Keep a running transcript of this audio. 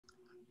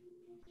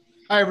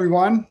Hi,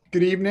 everyone.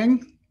 Good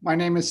evening. My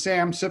name is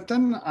Sam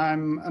Sifton.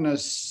 I'm an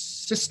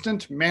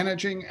assistant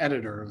managing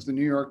editor of the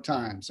New York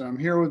Times. And I'm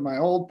here with my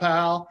old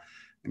pal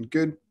and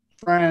good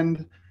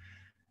friend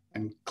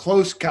and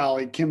close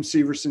colleague, Kim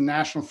Severson,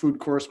 national food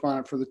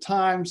correspondent for the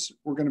Times.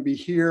 We're going to be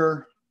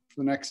here for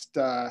the next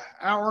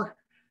hour,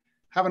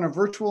 having a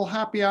virtual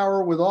happy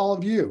hour with all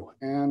of you.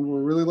 And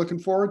we're really looking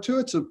forward to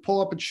it. So pull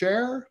up a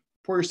chair,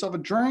 pour yourself a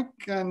drink,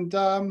 and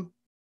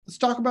let's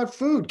talk about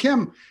food.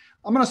 Kim,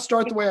 I'm going to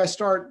start the way I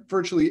start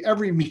virtually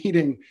every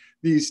meeting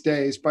these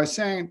days by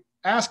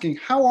asking,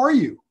 how are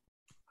you?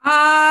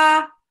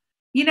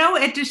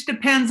 It just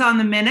depends on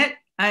the minute.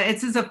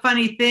 It's just a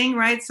funny thing,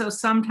 right? So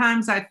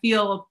sometimes I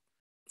feel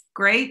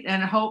great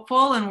and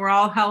hopeful and we're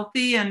all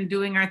healthy and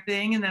doing our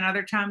thing. And then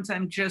other times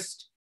I'm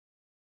just,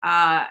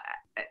 the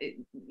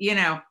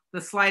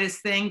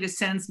slightest thing just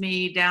sends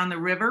me down the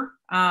river.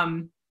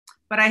 But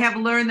I have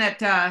learned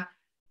that,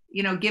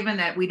 given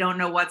that we don't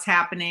know what's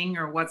happening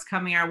or what's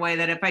coming our way,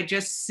 that if I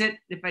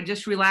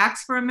just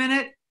relax for a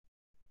minute,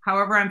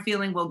 however I'm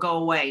feeling will go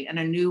away and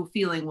a new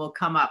feeling will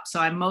come up. So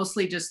I'm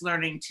mostly just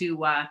learning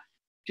to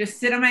just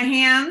sit on my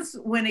hands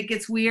when it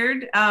gets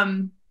weird.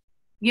 I'm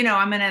in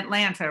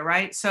Atlanta,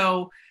 right?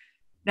 So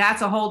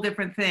that's a whole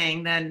different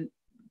thing than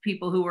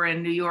people who are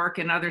in New York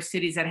and other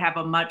cities that have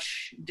a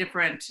much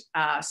different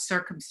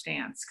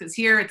circumstance. Because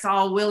here it's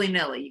all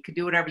willy-nilly. You could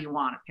do whatever you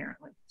want,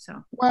 apparently.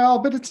 So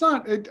but it's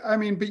not.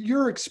 But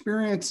you're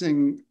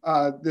experiencing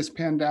this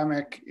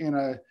pandemic in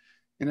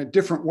a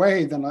different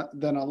way than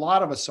a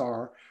lot of us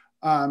are.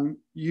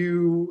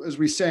 You, as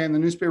we say in the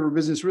newspaper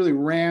business, really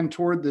ran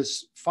toward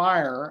this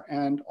fire,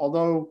 and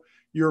although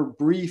your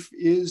brief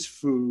is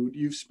food,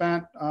 you've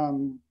spent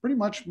pretty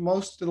much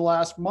most of the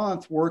last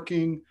month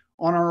working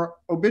on our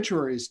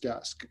obituaries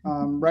desk,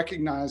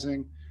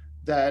 recognizing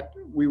that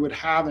we would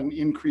have an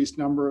increased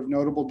number of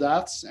notable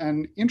deaths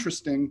and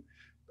interesting,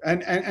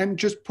 and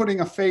just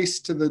putting a face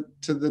to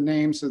the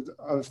names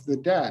of the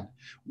dead.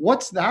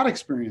 What's that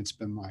experience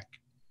been like?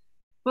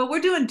 Well,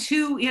 we're doing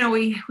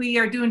we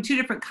are doing two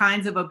different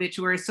kinds of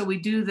obituaries. So we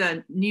do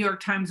the New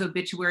York Times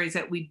obituaries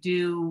that we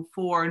do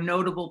for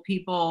notable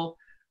people,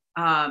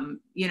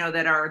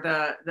 that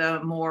are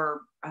the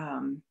more,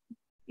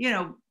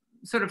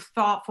 sort of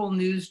thoughtful,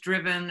 news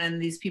driven,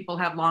 and these people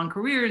have long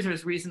careers.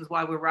 There's reasons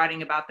why we're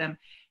writing about them.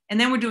 And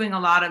then we're doing a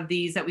lot of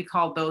these that we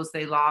call those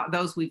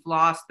we've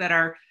lost, that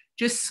are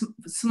just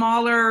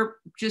smaller,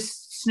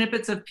 just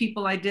snippets of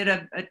people. I did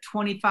a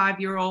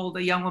 25-year-old,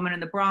 a young woman in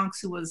the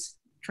Bronx who was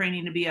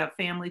training to be a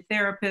family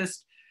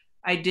therapist.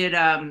 I did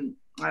a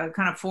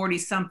kind of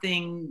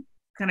 40-something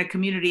kind of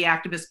community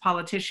activist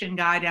politician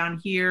guy down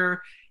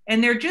here.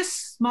 And they're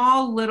just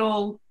small,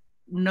 little,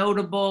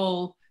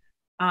 notable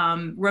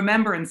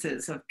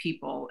remembrances of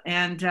people.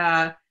 And,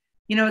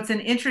 it's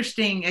an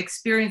interesting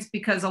experience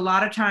because a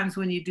lot of times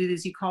when you do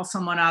this, you call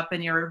someone up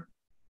and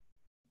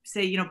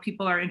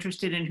people are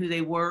interested in who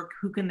they work,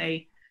 what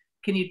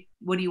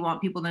do you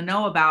want people to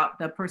know about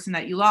the person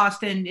that you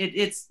lost? And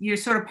you're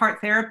sort of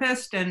part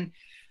therapist, and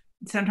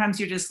sometimes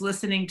you're just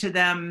listening to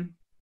them,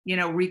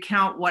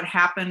 recount what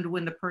happened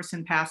when the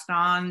person passed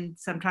on.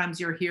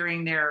 Sometimes you're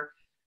hearing their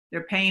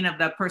pain of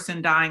the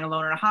person dying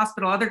alone in a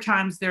hospital. Other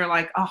times they're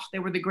like, oh, they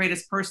were the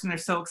greatest person. They're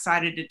so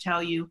excited to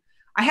tell you.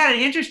 I had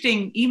an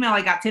interesting email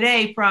I got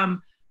today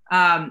from,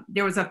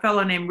 there was a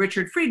fellow named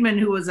Richard Friedman,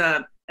 who was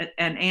an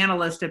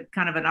analyst,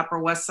 kind of an Upper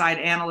West Side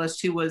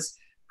analyst, who was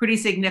pretty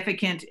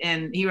significant,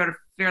 and he wrote a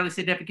fairly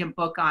significant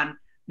book on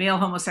male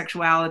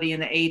homosexuality in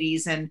the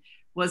 80s, and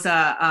was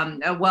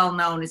a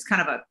well-known, is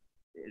kind of a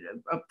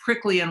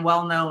prickly and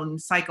well-known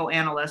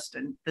psychoanalyst,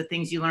 and the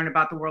things you learn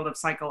about the world of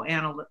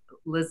psychoanalysis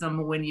is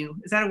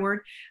that a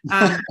word?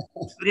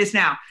 It is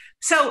now.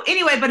 So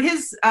anyway, but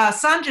his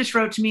son just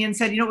wrote to me and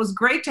said, it was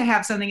great to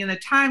have something in the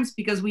Times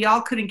because we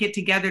all couldn't get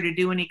together to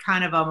do any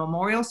kind of a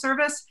memorial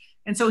service.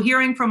 And so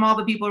hearing from all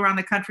the people around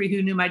the country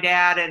who knew my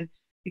dad, and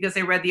because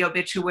they read the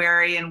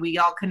obituary and we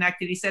all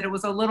connected, he said it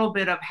was a little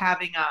bit of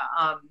having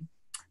a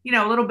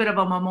little bit of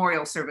a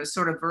memorial service,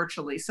 sort of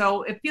virtually.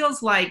 So it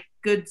feels like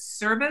good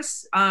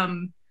service.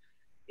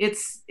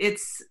 It's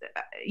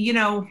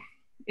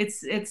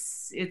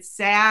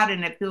sad,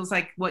 and it feels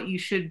like what you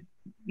should,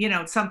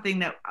 it's something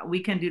that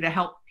we can do to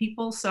help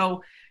people.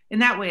 So in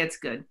that way, it's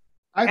good.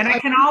 I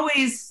can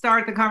always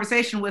start the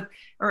conversation with,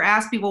 or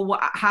ask people,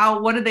 what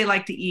do they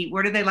like to eat?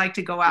 Where do they like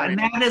to go out? And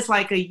that is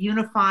like a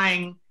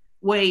unifying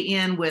way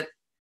in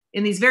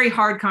these very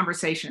hard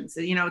conversations.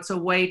 It's a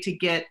way to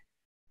get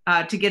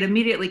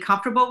immediately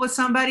comfortable with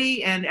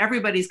somebody, and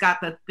everybody's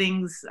got the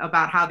things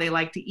about how they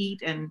like to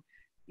eat and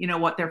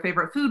what their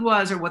favorite food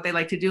was or what they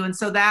like to do. And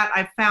so that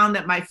I found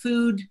that my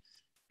food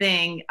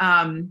thing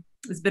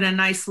has been a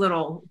nice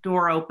little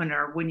door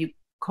opener when you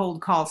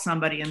cold call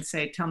somebody and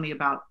say, tell me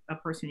about a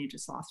person you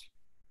just lost.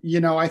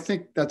 I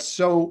think that's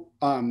so,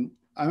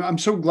 I'm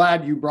so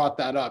glad you brought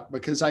that up,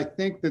 because I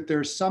think that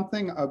there's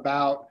something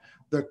about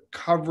the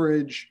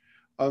coverage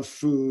of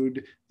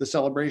food, the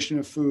celebration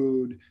of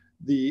food,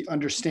 the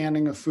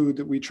understanding of food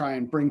that we try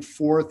and bring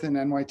forth in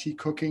NYT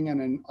Cooking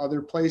and in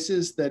other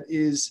places that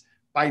is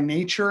by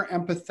nature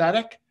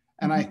empathetic.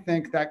 And I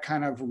think that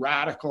kind of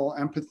radical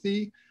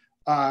empathy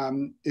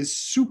is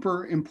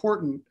super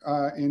important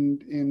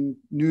in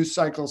news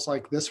cycles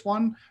like this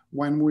one,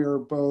 when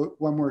we're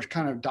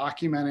kind of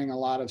documenting a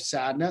lot of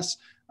sadness,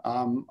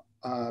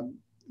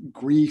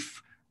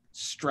 grief,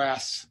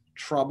 stress,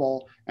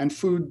 trouble, and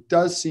food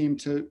does seem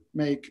to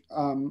make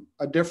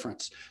a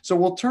difference. So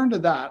we'll turn to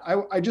that.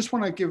 I just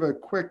want to give a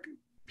quick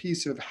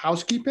piece of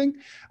housekeeping,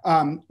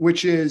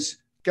 which is,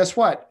 guess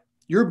what?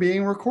 You're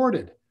being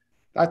recorded.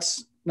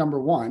 That's number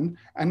one.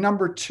 And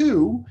number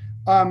two,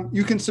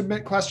 you can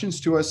submit questions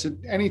to us at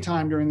any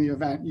time during the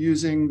event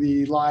using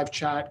the live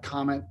chat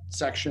comment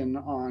section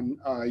on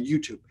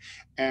YouTube.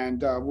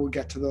 And we'll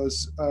get to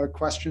those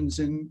questions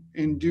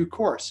in due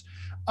course.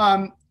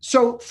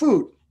 So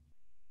food.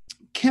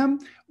 Kim,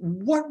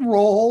 what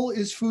role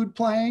is food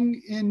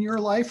playing in your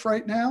life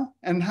right now?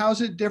 And how's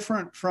it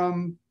different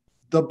from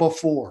the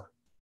before?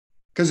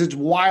 Because it's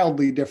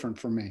wildly different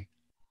for me.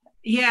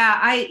 Yeah,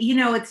 I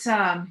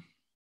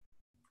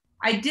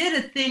did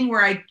a thing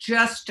where I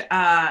just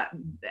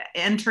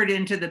entered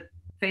into the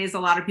phase a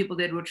lot of people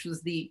did, which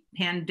was the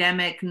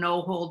pandemic,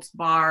 no holds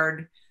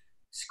barred,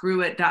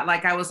 screw it.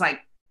 Like I was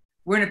like,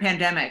 we're in a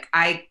pandemic.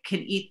 I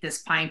can eat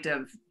this pint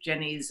of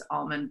Jenny's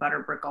almond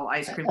butter brickle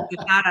ice cream.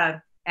 It's not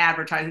a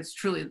advertise. It's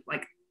truly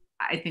like,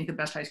 I think the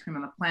best ice cream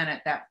on the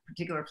planet, that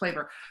particular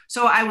flavor.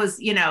 So I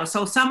was,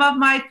 so some of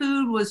my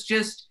food was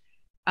just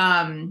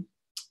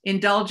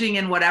indulging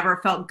in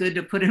whatever felt good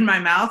to put in my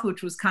mouth,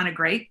 which was kind of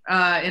great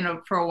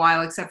for a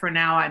while, except for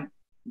now I'm,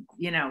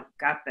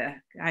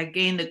 I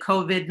gained the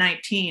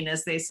COVID-19,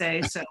 as they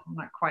say. So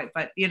not quite,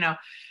 but,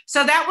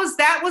 so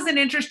that was an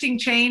interesting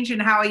change in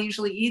how I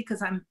usually eat,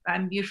 because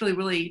I'm usually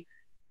really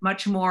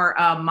much more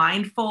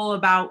mindful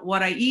about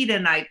what I eat,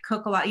 and I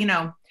cook a lot,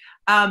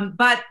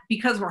 but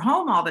because we're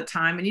home all the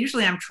time, and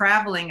usually I'm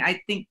traveling, I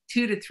think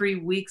 2 to 3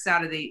 weeks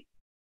out of the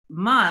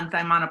month,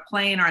 I'm on a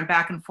plane or I'm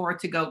back and forth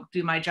to go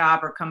do my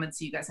job or come and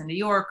see you guys in New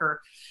York,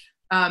 or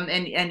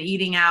and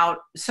eating out.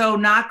 So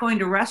not going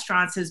to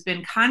restaurants has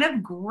been kind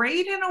of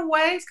great in a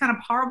way. It's kind of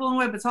horrible in a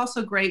way, but it's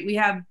also great. We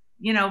have,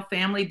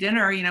 family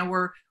dinner,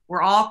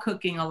 we're all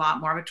cooking a lot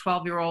more. I have a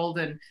 12-year-old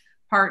and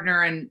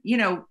partner, and,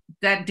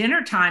 that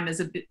dinner time is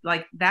a bit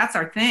like, that's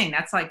our thing.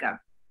 That's like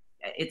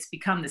it's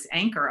become this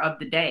anchor of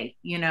the day,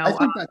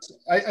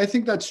 I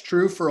think that's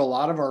true for a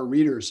lot of our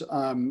readers.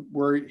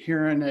 We're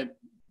hearing it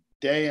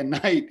day and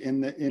night in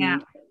the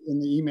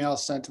emails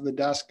sent to the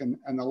desk and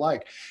the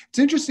like. It's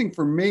interesting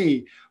for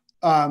me.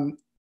 I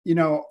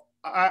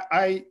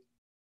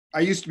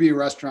used to be a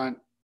restaurant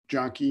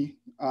junkie.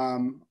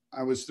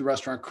 I was the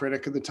restaurant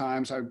critic of the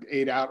Times. I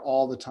ate out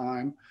all the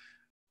time.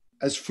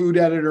 As food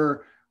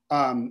editor,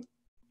 I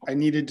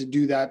needed to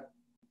do that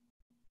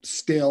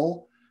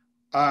still.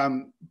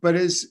 But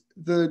as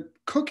the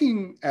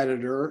cooking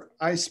editor,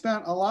 I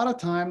spent a lot of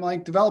time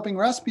like developing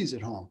recipes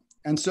at home.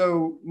 And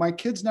so my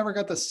kids never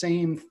got the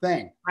same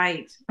thing.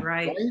 Right.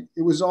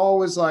 It was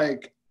always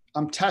like,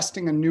 I'm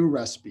testing a new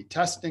recipe,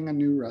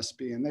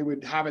 and they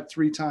would have it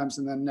 3 times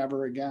and then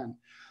never again.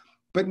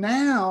 But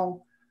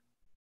now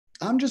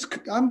I'm just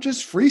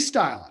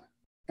freestyling,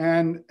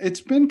 and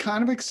it's been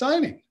kind of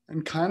exciting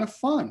and kind of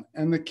fun.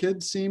 And the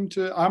kids seem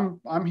to,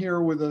 I'm here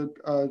with a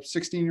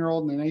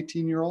 16-year-old and an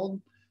 18-year-old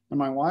and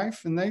my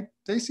wife, and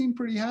they seem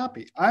pretty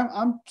happy.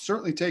 I'm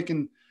certainly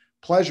taking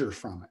pleasure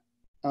from it.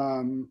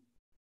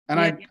 And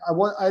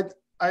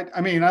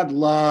I mean, I'd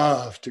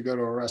love to go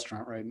to a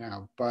restaurant right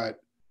now, but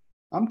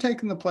I'm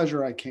taking the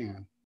pleasure I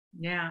can.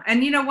 Yeah.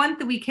 And, one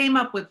that we came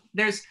up with,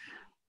 there's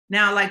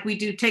now, like, we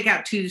do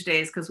takeout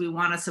Tuesdays because we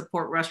want to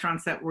support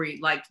restaurants that we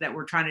liked that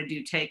we're trying to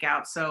do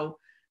takeout. So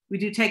we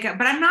do takeout,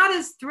 but I'm not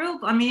as thrilled.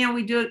 I mean,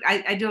 we do it.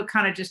 I do it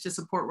kind of just to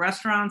support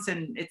restaurants,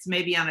 and it's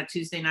maybe on a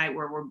Tuesday night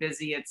where we're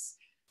busy. It's,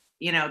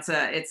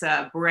 it's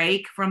a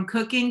break from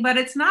cooking, but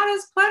it's not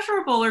as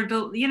pleasurable or,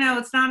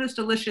 it's not as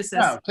delicious as.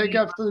 No,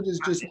 takeout food is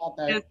just not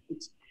that.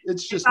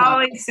 It's just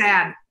always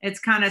sad.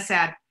 It's kind of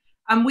sad.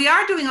 We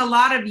are doing a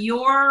lot of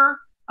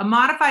a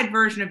modified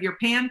version of your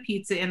pan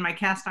pizza in my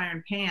cast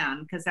iron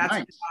pan, because that's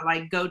nice. What I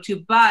like go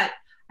to. But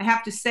I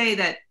have to say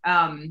that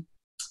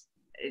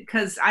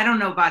because I don't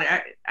know about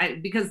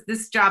it, because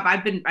this job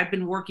I've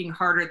been working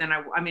harder than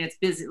I mean, it's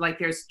busy. Like,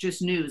 there's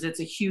just news. It's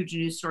a huge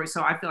news story.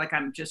 So I feel like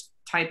I'm just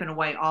typing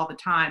away all the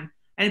time.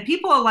 And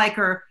people are like,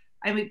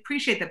 I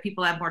appreciate that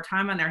people have more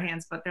time on their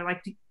hands, but they're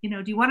like, do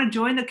you want to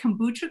join the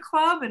kombucha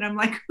club? And I'm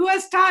like, who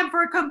has time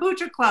for a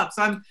kombucha club?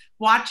 So I'm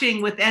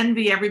watching with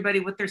envy everybody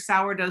with their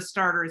sourdough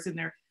starters in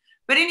there.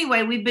 But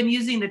anyway, we've been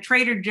using the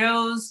Trader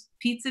Joe's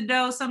pizza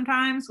dough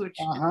sometimes, which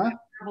is a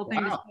terrible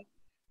thing to say.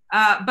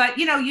 But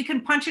you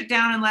can punch it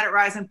down and let it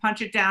rise, and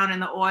punch it down in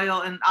the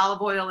oil and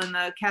olive oil in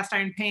the cast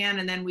iron pan.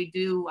 And then we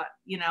do,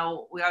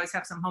 we always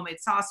have some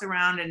homemade sauce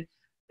around, and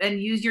then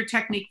use your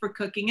technique for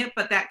cooking it.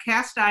 But that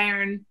cast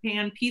iron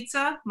pan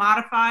pizza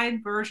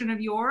modified version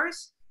of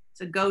yours,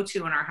 it's a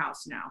go-to in our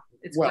house now.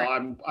 It's great.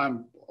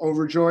 I'm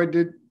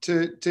overjoyed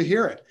to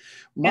hear it.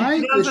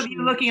 And for those of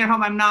you looking at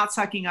home, I'm not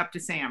sucking up to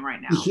Sam right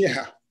now.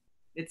 Yeah,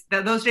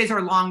 those days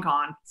are long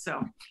gone.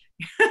 So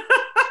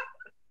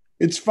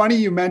It's funny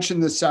you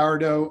mentioned the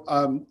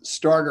sourdough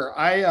starter.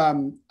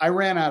 I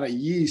ran out of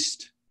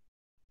yeast,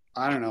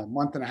 I don't know, a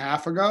month and a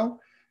half ago,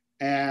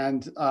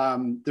 and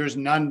there's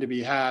none to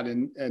be had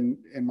in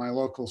my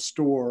local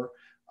store.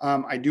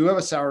 I do have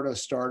a sourdough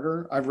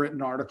starter. I've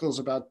written articles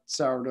about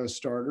sourdough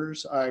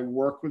starters. I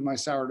work with my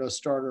sourdough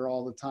starter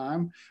all the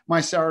time.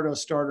 My sourdough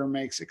starter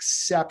makes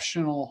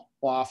exceptional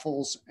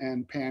waffles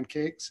and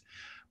pancakes,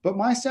 but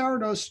my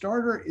sourdough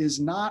starter is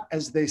not,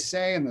 as they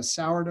say in the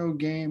sourdough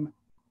game,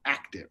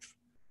 active.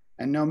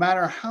 And no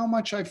matter how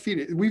much I feed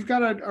it, we've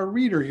got a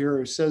reader here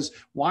who says,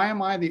 why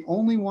am I the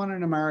only one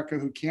in America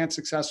who can't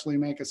successfully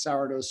make a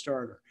sourdough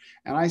starter?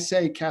 And I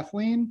say,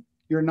 Kathleen,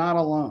 you're not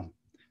alone.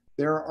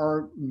 There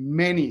are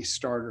many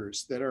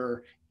starters that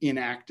are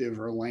inactive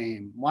or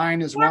lame.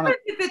 Mine is one of.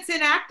 If it's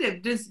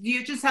inactive, do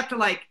you just have to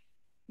like,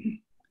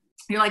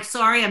 you're like,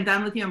 sorry, I'm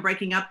done with you, I'm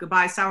breaking up,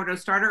 goodbye, sourdough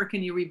starter, or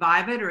can you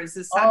revive it? Or is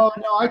this something?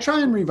 Oh, no, I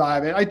try and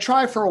revive it. I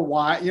try for a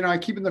while. You know, I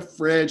keep it in the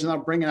fridge and I'll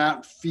bring it out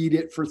and feed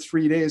it for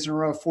 3 days in a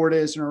row, 4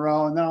 days in a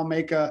row. And then I'll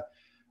make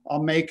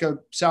a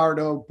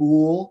sourdough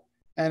boule,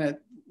 and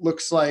it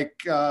looks like,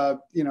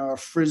 you know, a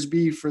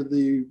Frisbee for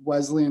the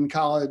Wesleyan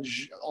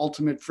College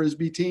ultimate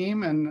Frisbee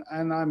team. And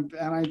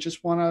I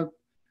just want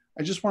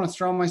to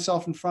throw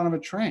myself in front of a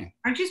train.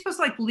 Aren't you supposed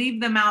to like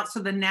leave them out so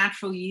the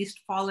natural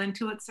yeast fall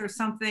into it or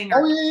something?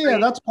 Oh yeah,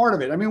 that's part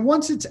of it. I mean,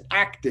 once it's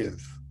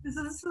active, this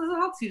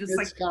helps you just it's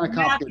like kind of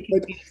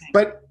complicated.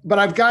 But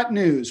I've got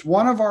news.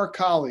 One of our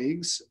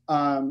colleagues,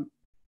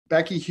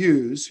 Becky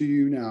Hughes, who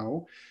you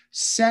know,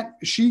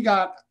 she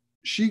got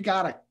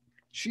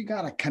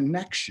a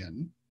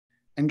connection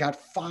and got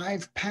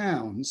 5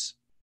 pounds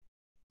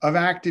of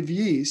active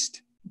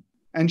yeast,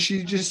 and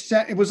she just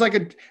sent, it was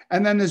like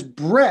and then this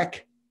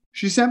brick.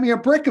 She sent me a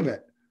brick of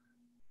it,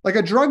 like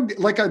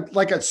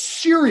a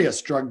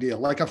serious drug deal,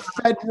 like a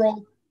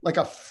federal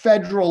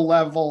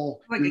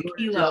level, like a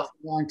kilo,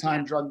 long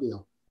time drug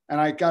deal. And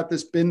I got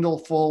this bindle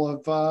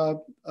full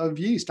of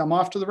yeast. I'm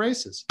off to the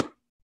races.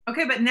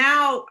 Okay, but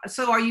now,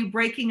 so are you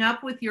breaking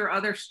up with your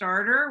other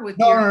starter?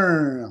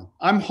 No.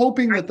 I'm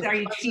hoping that are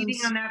you cheating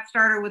on that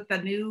starter with the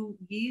new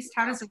yeast?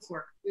 How does this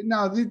work?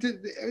 No,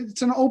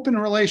 it's an open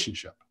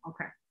relationship.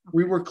 Okay.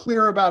 We were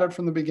clear about it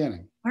from the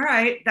beginning. All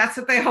right. That's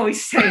what they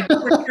always say.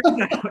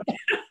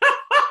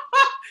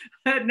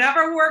 It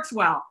never works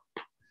well.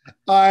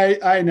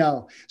 I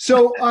know.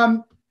 So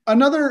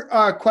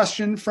another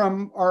question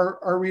from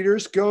our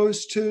readers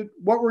goes to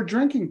what we're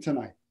drinking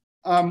tonight.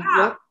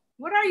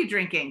 What are you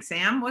drinking,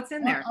 Sam? What's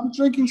in there? I'm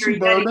drinking some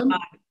bourbon.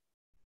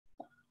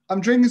 I'm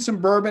drinking some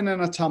bourbon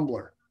in a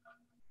tumbler.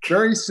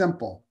 Very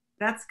simple.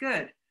 That's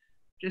good.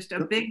 Just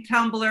a big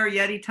tumbler,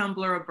 Yeti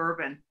tumbler of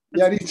bourbon.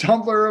 Yeti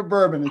tumbler of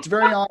bourbon. It's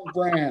very on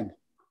brand.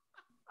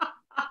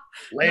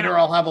 Later,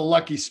 I'll have a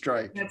Lucky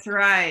Strike. That's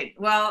right.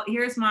 Well,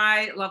 here's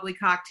my lovely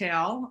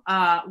cocktail,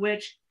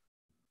 which,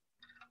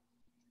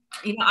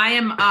 you know,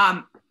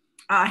 I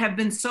have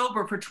been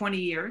sober for 20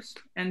 years.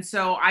 And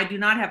so I do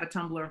not have a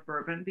tumbler of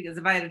bourbon, because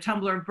if I had a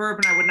tumbler of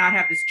bourbon, I would not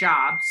have this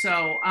job.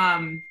 So,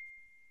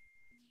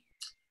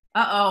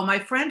 my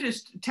friend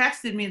just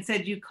texted me and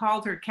said you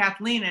called her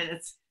Kathleen, and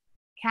it's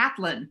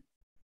Kathleen.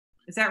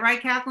 Is that right,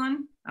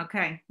 Kathleen?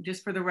 Okay,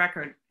 just for the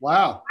record.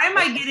 Wow. Why am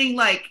I getting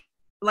like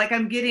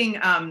I'm getting,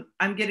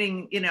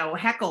 you know,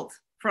 heckled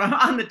from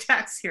on the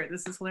text here?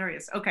 This is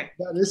hilarious. Okay.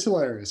 That is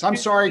hilarious. I'm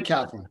sorry,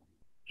 Kathleen.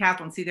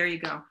 Kathleen, see, there you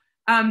go.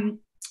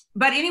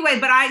 But anyway,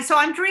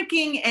 I'm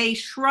drinking a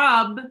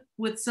shrub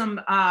with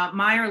some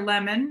Meyer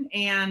lemon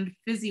and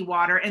fizzy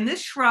water. And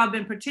this shrub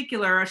in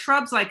particular, a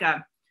shrub's like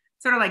a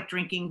sort of like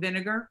drinking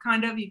vinegar,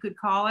 kind of, you could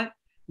call it.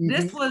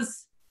 Mm-hmm.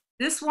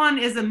 This one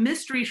is a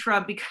mystery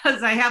shrub,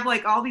 because I have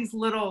like all these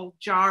little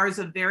jars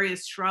of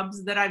various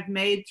shrubs that I've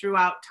made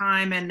throughout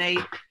time, and they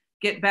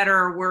get better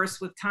or worse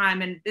with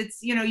time. And it's,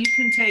 you know, you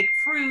can take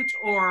fruit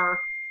or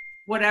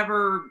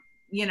whatever,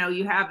 you know,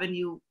 you have, and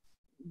you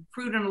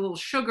fruit and a little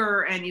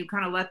sugar, and you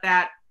kind of let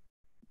that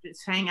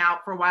just hang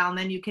out for a while. And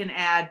then you can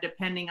add,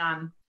 depending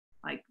on,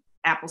 like,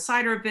 apple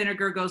cider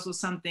vinegar goes with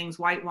some things,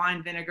 white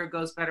wine vinegar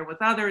goes better with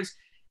others.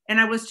 And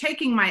I was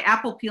taking my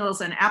apple peels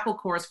and apple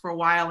cores for a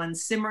while and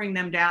simmering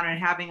them down and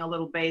having a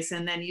little base,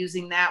 and then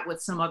using that with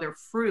some other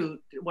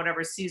fruit,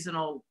 whatever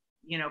seasonal,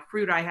 you know,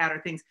 fruit I had or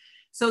things.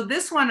 So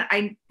this one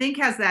I think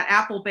has that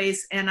apple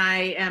base, and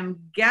I am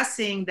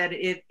guessing that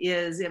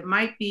it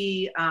might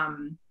be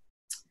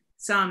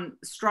some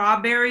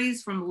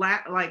strawberries from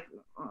like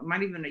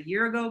might even a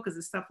year ago, because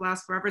this stuff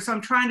lasts forever. So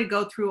I'm trying to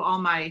go through all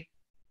my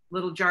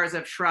little jars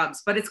of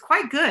shrubs, but it's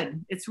quite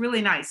good. It's really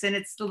nice. And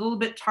it's a little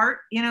bit tart.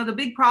 You know, the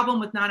big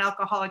problem with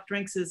non-alcoholic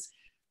drinks is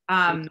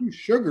too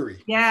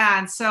sugary. Yeah.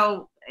 And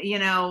so, you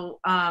know,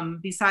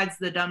 besides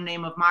the dumb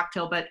name of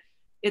mocktail, but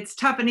it's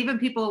tough. And even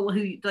people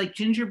who like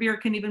ginger beer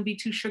can even be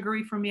too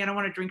sugary for me. I don't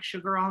want to drink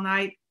sugar all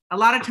night. A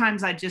lot of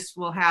times I just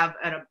will have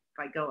if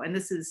I go, and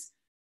this is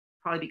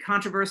probably be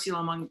controversial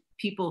among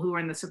people who are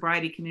in the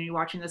sobriety community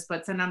watching this,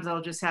 but sometimes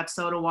I'll just have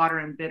soda water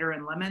and bitter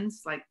and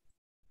lemons, like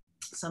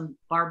some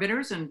bar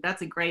bitters, and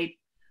that's a great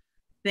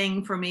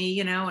thing for me,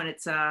 you know, and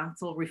it's a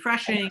little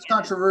refreshing. It's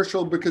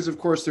controversial because, of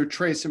course, there are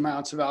trace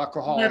amounts of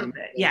alcohol. A little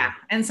bit, yeah.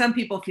 And some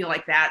people feel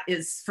like that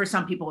is, for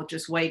some people,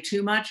 just way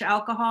too much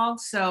alcohol.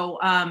 So,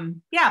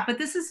 yeah, but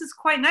this is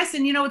quite nice.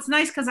 And, you know, it's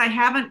nice because I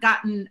haven't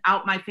gotten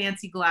out my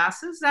fancy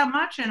glasses that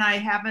much, and I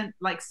haven't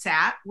like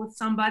sat with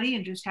somebody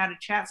and just had a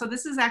chat. So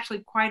this is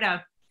actually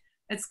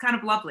it's kind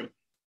of lovely,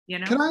 you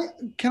know?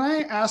 Can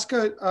I ask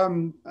a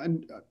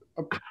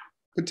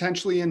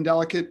potentially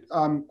indelicate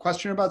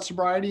question about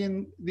sobriety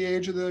in the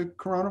age of the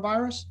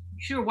coronavirus?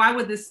 Sure. Why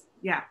would this?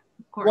 Yeah,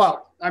 of course.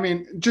 Well, I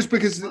mean, just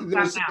because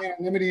there's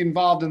anonymity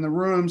involved in the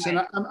rooms,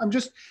 right.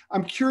 And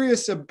I'm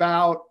curious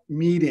about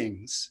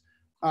meetings,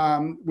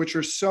 which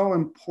are so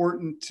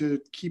important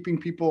to keeping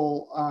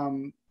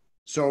people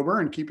sober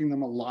and keeping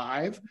them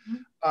alive,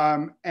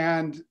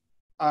 and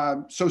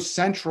so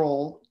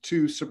central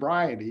to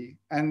sobriety,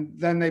 and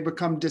then they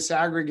become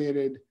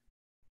disaggregated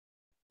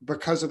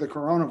because of the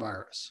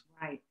coronavirus.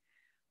 Right.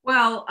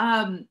 Well,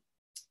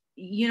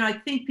 you know, I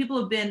think people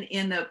have been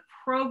in the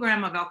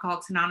program of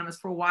Alcoholics Anonymous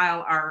for a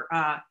while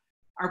are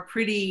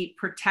pretty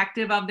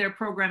protective of their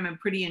program and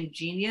pretty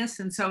ingenious.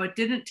 And so it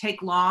didn't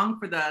take long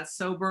for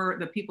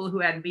the people who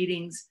had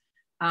meetings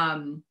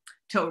to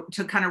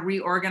kind of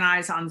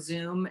reorganize on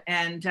Zoom.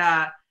 And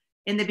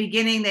in the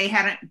beginning,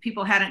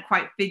 people hadn't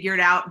quite figured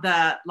out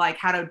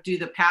how to do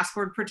the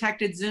password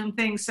protected Zoom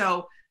thing.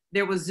 So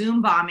there was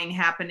Zoom bombing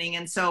happening.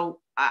 And so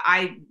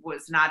I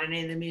was not in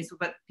any of the meetings,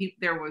 but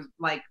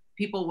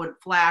people would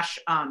flash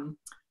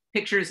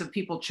pictures of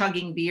people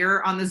chugging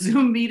beer on the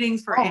Zoom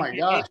meetings for. Oh my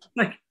gosh.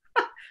 Like,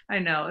 I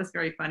know, it's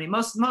very funny.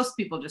 Most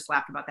people just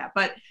laughed about that.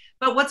 But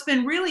what's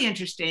been really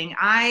interesting,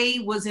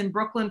 I was in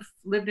Brooklyn,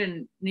 lived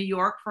in New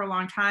York for a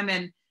long time.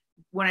 And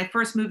when I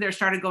first moved there,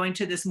 started going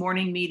to this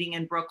morning meeting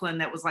in Brooklyn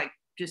that was like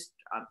just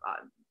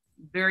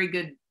very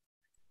good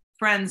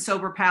friends,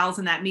 sober pals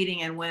in that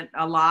meeting, and went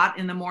a lot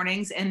in the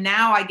mornings. And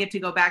now I get to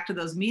go back to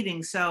those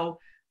meetings. So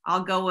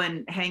I'll go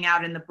and hang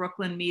out in the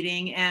Brooklyn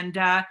meeting. And,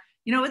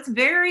 you know,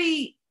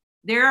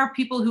 there are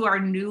people who are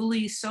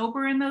newly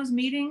sober in those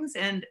meetings,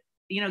 and,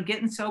 you know,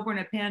 getting sober in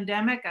a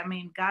pandemic, I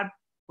mean, God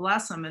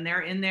bless them. And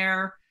they're in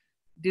there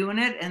doing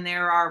it. And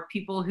there are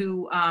people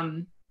who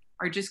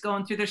are just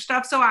going through their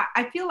stuff. So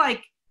I feel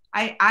like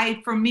I,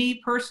 for me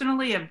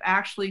personally, have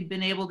actually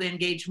been able to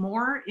engage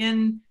more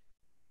in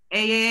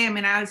AA. I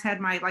mean, I always had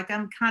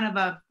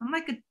I'm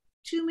like a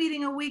 2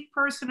 meeting a week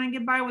person. I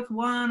get by with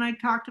one. I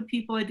talk to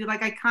people.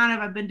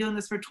 I've been doing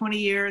this for 20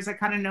 years. I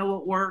kind of know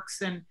what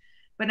works.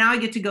 But now I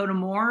get to go to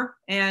more,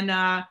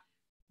 and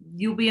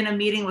you'll be in a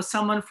meeting with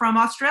someone from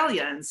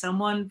Australia and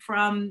someone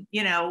from,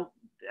 you know,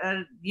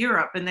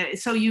 Europe. And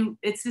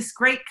it's this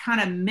great kind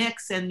of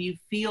mix, and you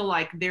feel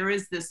like there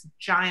is this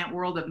giant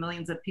world of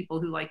millions of people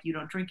who, like, you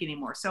don't drink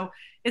anymore. So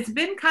it's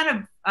been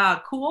kind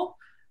of cool.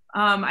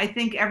 I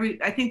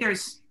think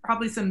there's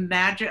probably some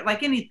magic,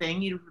 like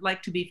anything, you'd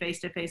like to be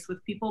face to face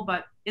with people,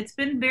 but it's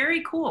been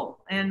very cool.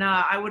 And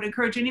I would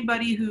encourage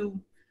anybody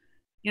who,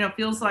 you know,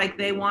 feels like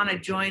they want to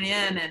join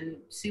in and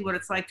see what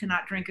it's like to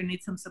not drink and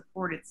need some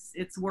support.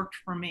 It's worked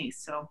for me.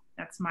 So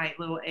that's my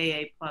little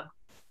AA plug.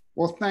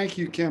 Well, thank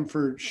you, Kim,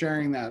 for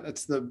sharing that.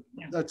 That's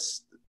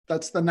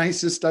the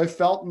nicest I've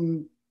felt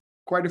in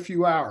quite a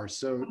few hours.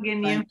 So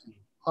thank you.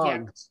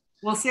 Hugs.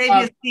 Yeah. We'll save you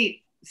a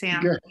seat,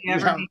 Sam.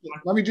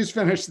 Let me just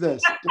finish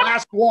this.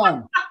 Last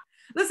one.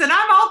 Listen,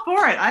 I'm all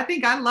for it. I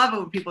think I love it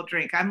when people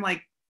drink. I'm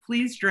like,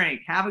 please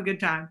drink. Have a good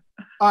time.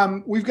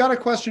 We've got a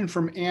question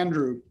from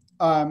Andrew,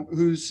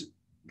 who's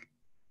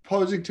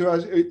posing to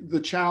us the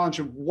challenge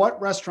of what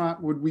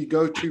restaurant would we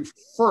go to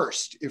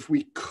first if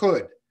we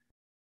could?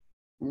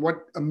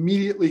 What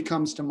immediately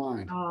comes to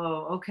mind?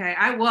 Oh, okay.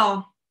 I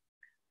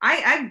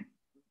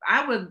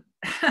would.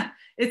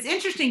 It's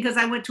interesting because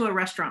I went to a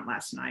restaurant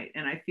last night,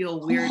 and I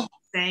feel weird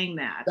saying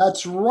that.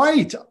 That's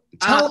right.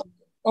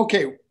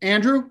 Okay,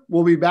 Andrew,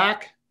 we'll be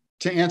back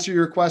to answer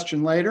your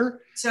question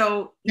later.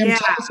 So, Kim,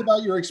 tell us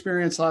about your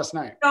experience last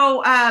night.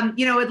 So,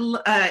 you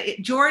know,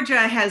 Georgia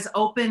has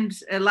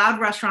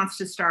allowed restaurants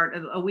to start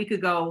a week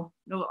ago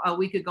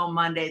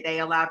Monday. They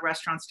allowed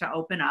restaurants to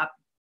open up,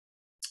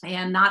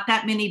 and not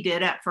that many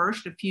did at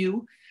first, a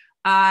few.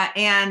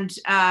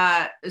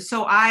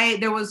 So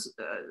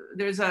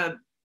there's a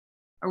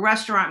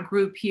restaurant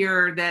group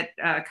here that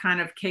kind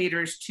of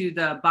caters to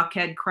the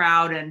Buckhead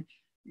crowd, and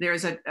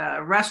there's a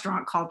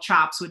restaurant called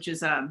Chops, which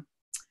is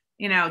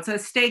it's a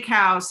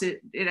steakhouse.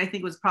 It I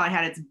think probably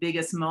had its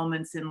biggest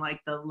moments in like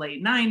the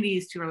late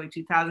 90s to early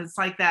 2000s. It's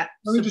like that.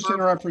 Let me just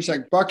interrupt for a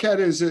sec. Buckhead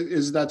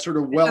is that sort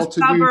of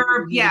well-to-do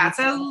suburb? Yeah,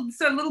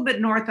 it's a little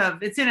bit north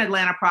of. It's in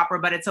Atlanta proper,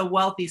 but it's a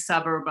wealthy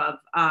suburb of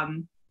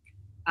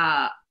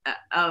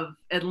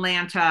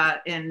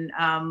Atlanta, and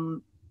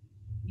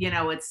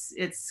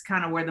it's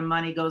kind of where the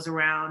money goes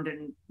around,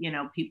 and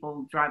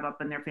people drive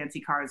up in their fancy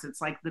cars. It's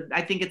like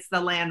I think it's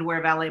the land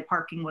where valet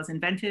parking was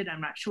invented.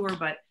 I'm not sure,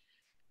 but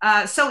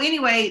so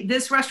anyway,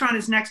 this restaurant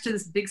is next to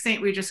this big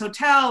St. Regis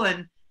hotel,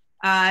 and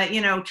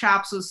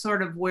Chops was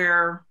sort of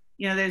where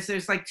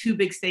there's like two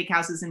big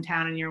steakhouses in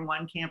town, and you're in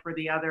one camp or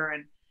the other,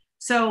 and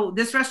So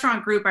this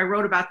restaurant group, I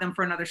wrote about them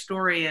for another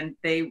story, and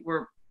they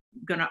were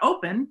going to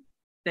open.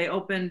 They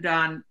opened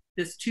on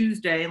this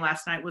Tuesday, and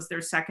last night was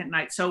their second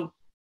night. So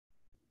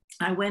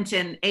I went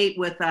and ate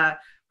with a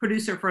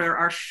producer for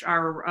our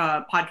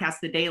podcast,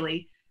 The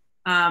Daily,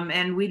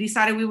 and we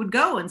decided we would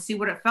go and see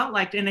what it felt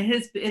like. And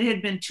it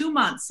had been 2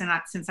 months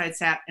since I'd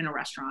sat in a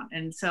restaurant,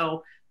 and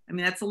so I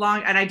mean that's a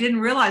long. And I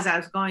didn't realize I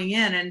was going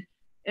in,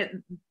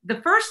 and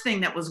the first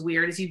thing that was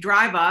weird is you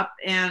drive up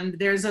and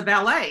there's a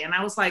valet, and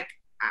I was like,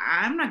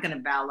 I'm not going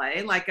to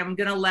valet. Like I'm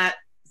going to let.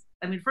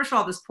 I mean, first of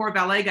all, this poor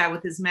valet guy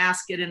with his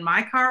mask get in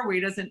my car where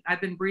he doesn't.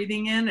 I've been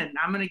breathing in, and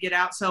I'm going to get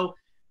out. So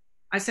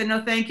I said,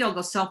 no, thank you. I'll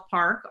go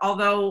self-park.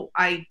 Although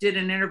I did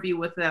an interview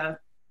with a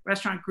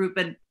restaurant group,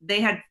 and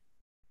they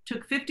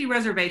took 50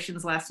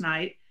 reservations last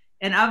night.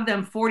 And of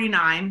them,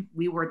 49,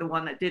 we were the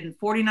one that didn't,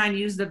 49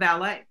 used the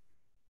valet.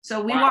 So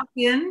we walked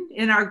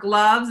in our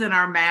gloves and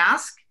our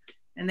mask,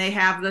 and they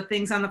have the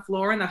things on the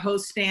floor and the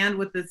host stand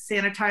with the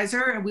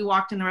sanitizer. And we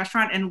walked in the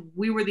restaurant, and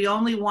we were the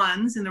only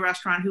ones in the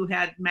restaurant who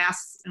had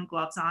masks and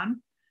gloves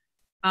on.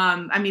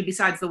 I mean,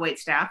 besides the wait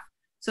staff.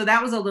 So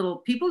that was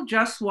people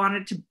just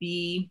wanted to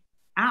be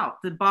out.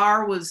 The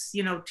bar was,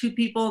 2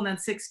 people and then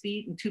 6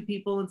 feet, and 2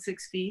 people and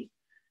 6 feet,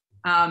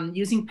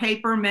 using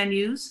paper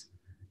menus,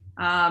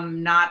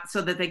 not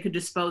so that they could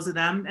dispose of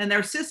them. And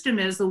their system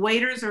is the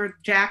waiters are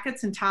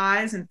jackets and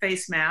ties and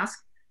face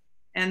masks.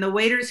 And the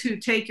waiters who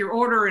take your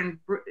order and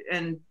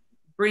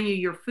bring you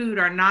your food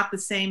are not the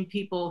same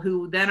people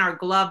who then are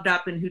gloved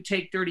up and who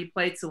take dirty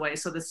plates away.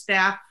 So the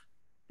staff,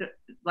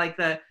 like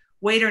the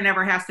waiter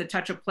never has to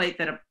touch a plate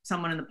that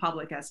someone in the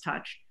public has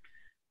touched.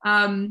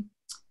 And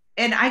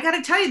I got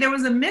to tell you, there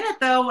was a minute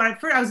though, when I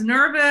was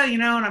nervous,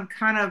 and I'm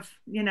kind of,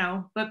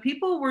 but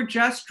people were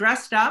just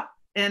dressed up,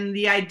 and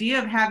the idea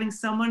of having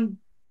someone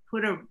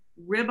put a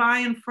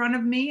ribeye in front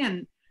of me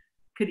and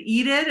could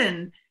eat it.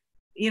 And,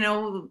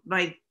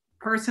 my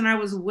person I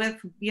was with,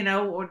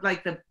 or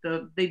like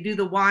they do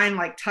the wine,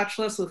 like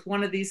touchless with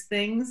one of these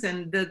things.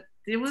 And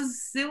there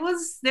was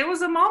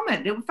a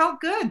moment. It felt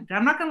good.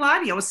 I'm not going to lie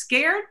to you. I was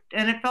scared,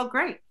 and it felt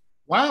great.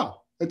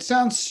 Wow. It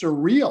sounds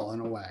surreal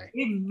in a way.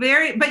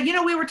 But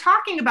we were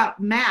talking about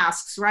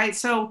masks, right?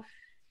 So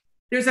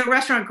there's a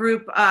restaurant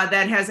group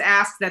that has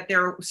asked that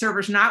their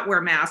servers not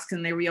wear masks,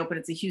 and they reopen.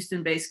 It's a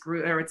Houston-based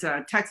group, or it's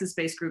a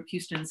Texas-based group,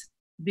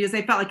 because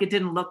they felt like it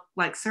didn't look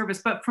like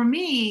service. But for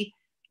me,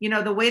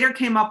 the waiter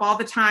came up all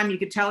the time. You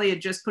could tell he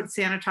had just put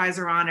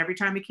sanitizer on every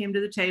time he came to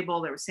the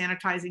table. There were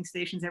sanitizing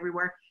stations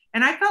everywhere.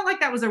 And I felt like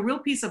that was a real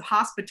piece of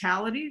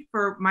hospitality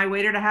for my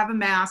waiter to have a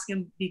mask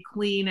and be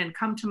clean and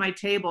come to my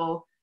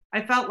table.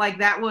 I felt like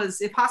that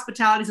was, if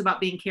hospitality is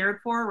about being cared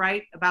for,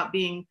 right? About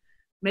being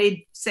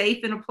made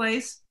safe in a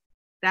place,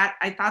 that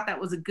I thought that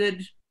was a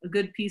good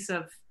piece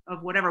of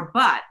whatever.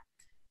 But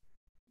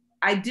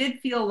I did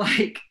feel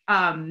like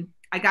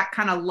I got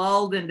kind of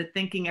lulled into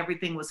thinking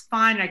everything was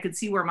fine. I could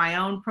see where my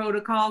own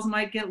protocols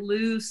might get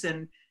loose.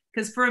 And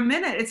because for a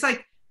minute, it's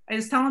like, I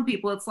was telling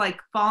people, it's like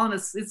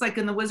it's like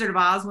in the Wizard of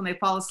Oz when they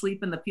fall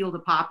asleep in the field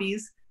of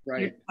poppies.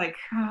 Right. You're like,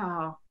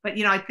 oh, but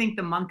I think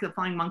the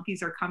flying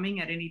monkeys are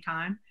coming at any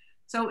time.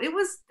 So it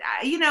was,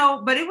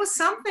 but it was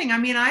something. I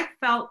mean, I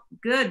felt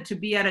good to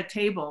be at a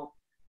table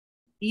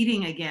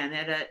eating again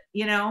it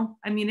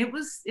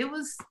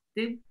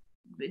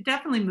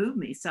definitely moved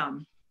me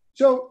some.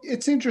 So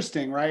it's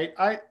interesting, right?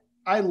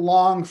 I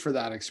long for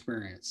that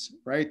experience,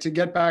 right? To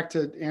get back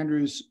to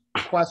Andrew's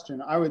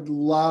question, I would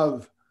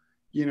love,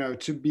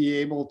 to be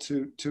able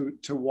to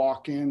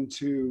walk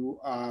into,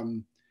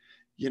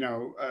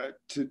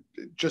 to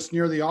just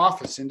near the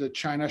office into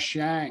China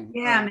Xiang.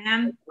 Yeah,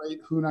 man.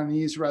 Great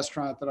Hunanese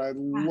restaurant that I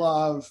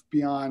love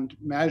beyond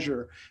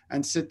measure,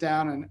 and sit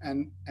down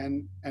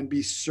and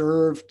be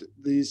served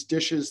these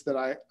dishes that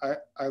I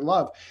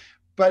love.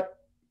 But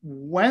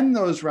when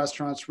those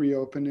restaurants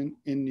reopen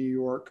in New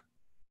York,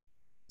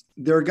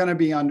 they're going to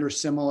be under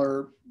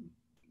similar,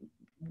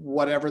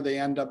 whatever they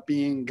end up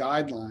being,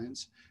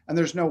 guidelines. And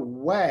there's no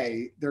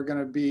way they're going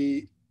to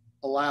be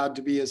allowed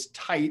to be as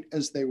tight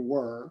as they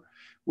were,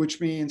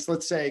 which means,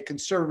 let's say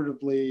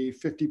conservatively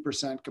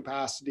 50%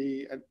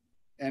 capacity at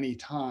any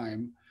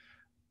time.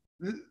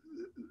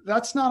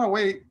 That's not a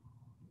way.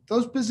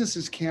 Those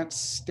businesses can't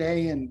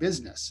stay in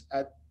business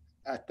at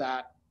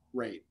that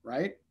rate,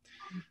 right?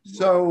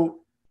 So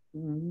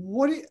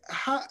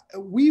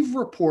you've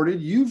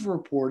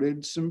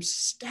reported some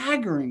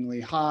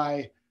staggeringly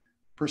high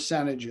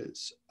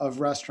percentages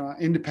of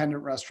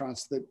independent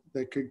restaurants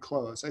that could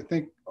close. I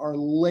think our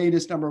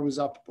latest number was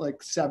up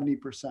like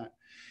 70%.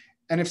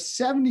 And if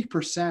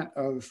 70%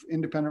 of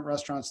independent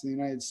restaurants in the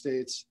United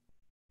States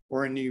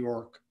or in New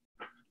York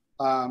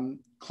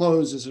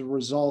close as a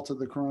result of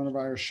the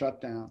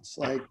coronavirus shutdowns,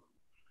 like,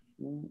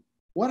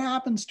 what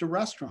happens to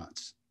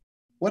restaurants?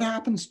 What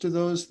happens to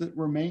those that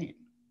remain?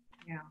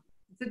 Yeah,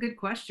 it's a good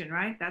question,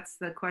 right? That's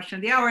the question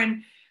of the hour.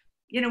 And,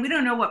 we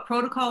don't know what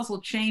protocols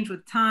will change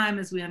with time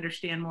as we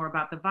understand more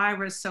about the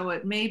virus. So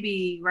it may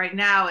be right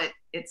now,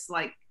 it's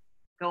like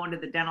going to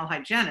the dental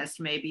hygienist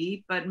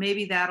maybe, but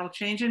maybe that'll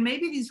change. And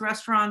maybe these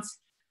restaurants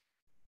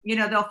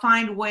they'll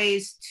find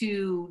ways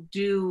to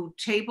do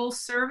table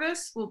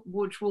service,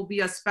 which will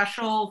be a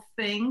special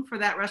thing for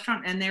that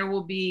restaurant. And there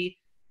will be,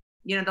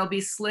 they'll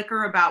be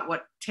slicker about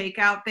what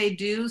takeout they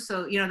do.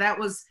 So, that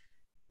was,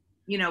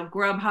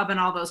 Grubhub and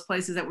all those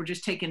places that were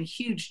just taking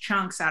huge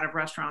chunks out of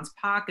restaurants'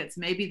 pockets.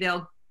 Maybe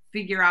they'll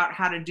figure out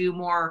how to do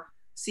more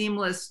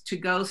seamless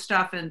to-go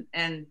stuff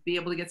and be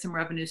able to get some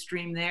revenue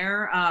stream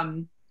there. I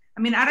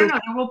don't know.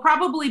 There will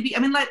probably be,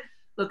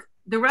 look,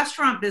 the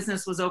restaurant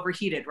business was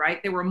overheated,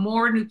 right? There were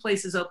more new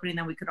places opening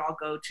than we could all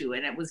go to.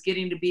 And it was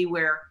getting to be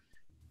where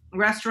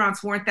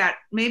restaurants weren't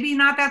maybe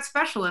not that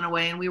special in a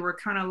way. And we were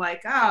kind of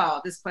like, oh,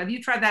 this place, have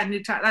you tried that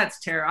new time? That's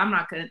terrible. I'm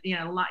not going to, we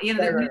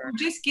were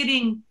just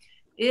getting,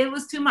 it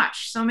was too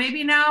much. So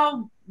maybe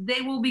now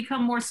they will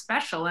become more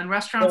special and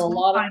restaurants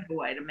will find a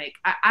way to make,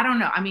 I don't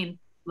know.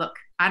 Look,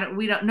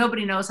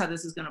 nobody knows how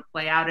this is going to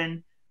play out.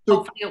 And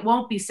hopefully it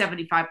won't be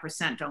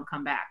 75% don't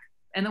come back.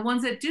 And the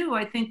ones that do,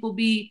 I think will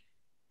be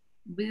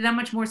that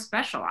much more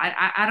special.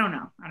 I don't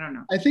know.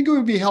 I think it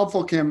would be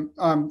helpful, Kim,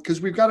 because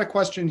we've got a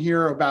question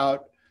here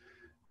about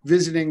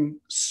visiting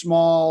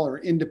small or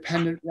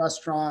independent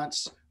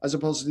restaurants as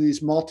opposed to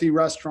these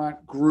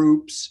multi-restaurant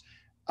groups.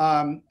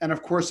 And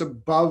of course,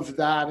 above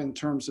that in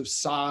terms of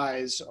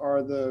size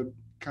are the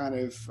kind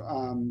of,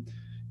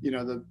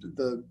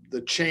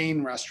 the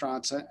chain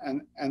restaurants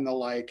and the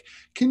like.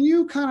 Can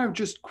you kind of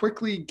just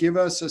quickly give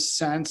us a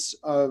sense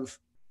of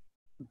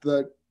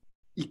the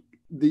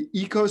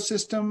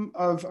ecosystem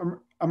of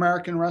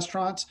American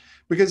restaurants?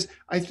 Because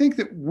I think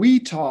that we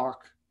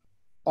talk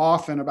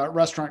often about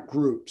restaurant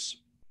groups.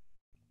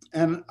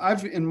 And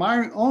I've, in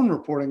my own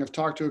reporting, have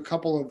talked to a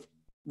couple of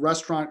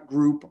restaurant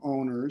group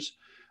owners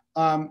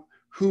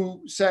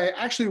who say,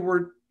 actually,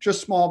 we're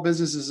just small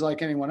businesses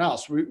like anyone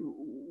else.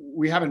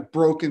 We haven't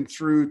broken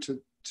through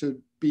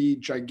to be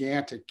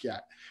gigantic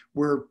yet.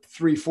 We're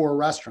 3-4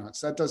 restaurants.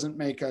 That doesn't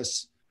make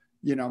us,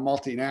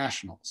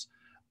 multinationals.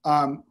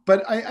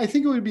 But I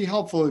think it would be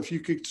helpful if you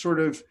could sort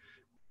of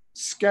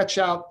sketch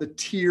out the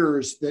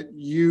tiers that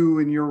you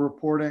and your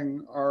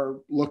reporting are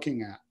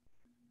looking at,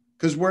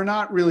 because we're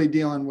not really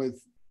dealing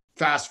with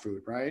fast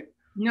food, right?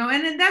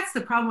 And then that's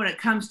the problem when it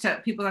comes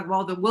to people like,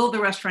 well, will the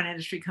restaurant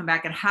industry come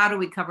back and how do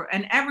we cover?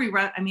 And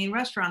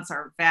restaurants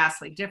are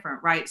vastly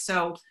different, right?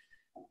 So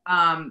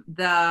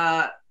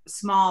the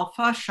small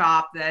pho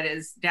shop that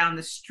is down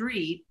the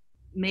street,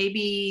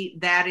 maybe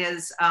that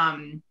is,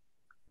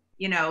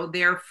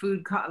 their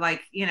food,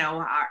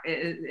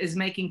 is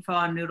making pho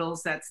and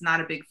noodles. That's not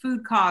a big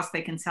food cost.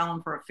 They can sell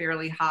them for a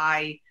fairly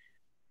high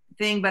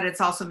thing, but it's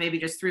also maybe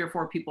just 3 or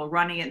 4 people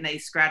running it and they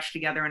scratch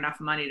together enough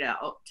money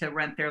to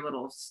rent their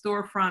little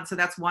storefront. So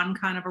that's one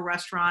kind of a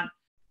restaurant.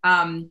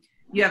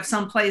 You have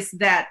some place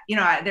that,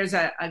 there's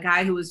a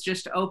guy who was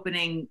just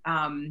opening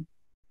kind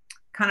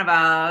of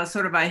a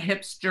sort of a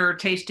hipster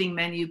tasting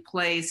menu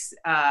place.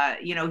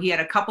 He had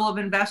a couple of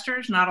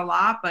investors, not a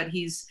lot, but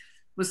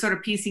was sort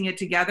of piecing it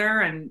together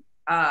and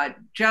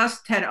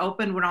just had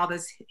opened when all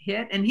this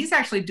hit. And he's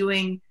actually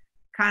doing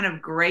kind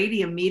of great.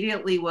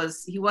 He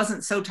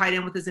wasn't so tied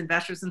in with his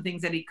investors and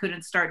things that he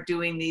couldn't start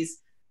doing these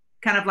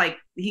kind of like,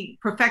 he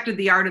perfected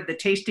the art of the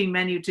tasting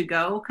menu to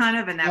go kind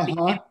of, and that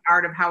became the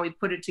art of how we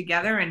put it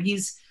together. And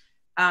he's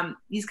kind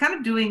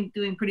of doing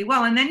pretty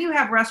well. And then you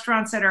have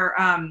restaurants that are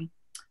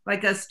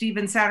like a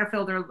Steven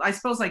Satterfield, or I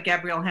suppose like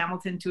Gabrielle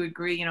Hamilton to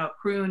agree,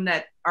 Prune,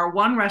 that are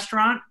one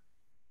restaurant.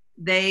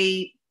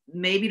 They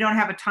maybe don't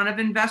have a ton of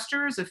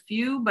investors, a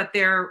few, but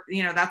they're,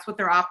 that's what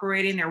they're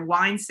operating. Their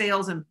wine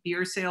sales and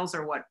beer sales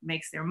are what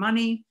makes their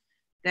money.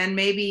 Then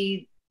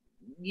maybe,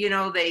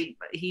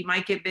 he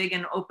might get big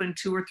and open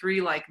 2 or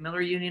 3 like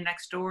Miller Union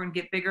next door and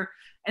get bigger.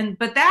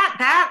 But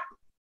that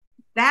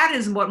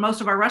is what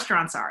most of our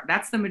restaurants are.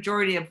 That's the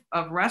majority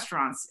of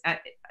restaurants.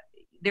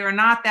 There are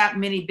not that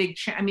many big,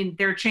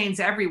 there are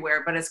chains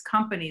everywhere, but as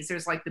companies,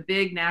 there's like the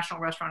big National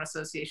Restaurant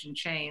Association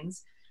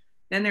chains.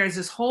 Then there's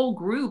this whole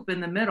group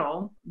in the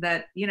middle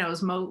that,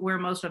 is where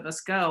most of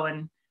us go.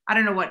 And I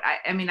don't know what,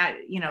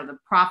 the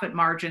profit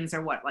margins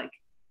are what, like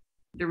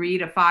 3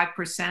 to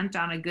 5%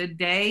 on a good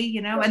day,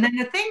 And then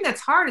the thing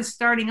that's hard is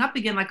starting up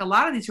again. Like a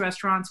lot of these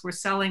restaurants were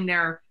selling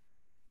their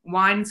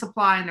wine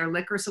supply and their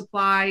liquor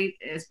supply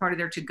as part of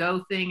their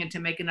to-go thing and to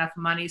make enough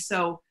money.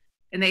 So,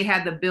 and they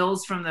had the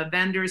bills from the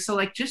vendors. So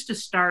like just to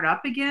start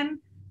up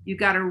again, you've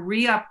got to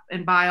re-up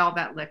and buy all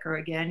that liquor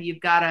again. You've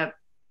got to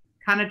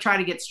kind of try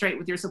to get straight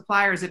with your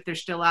suppliers if they're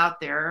still out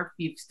there.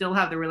 If you still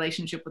have the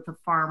relationship with the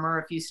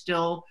farmer, if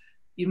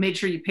you made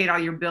sure you paid all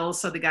your bills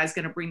so the guy's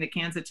going to bring the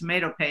cans of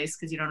tomato paste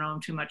because you don't owe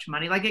him too much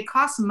money. Like it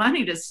costs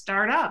money to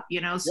start up,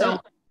 So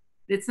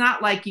it's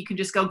not like you can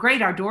just go,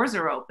 great, our doors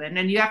are open.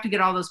 And you have to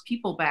get all those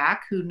people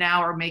back who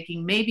now are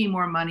making maybe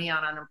more money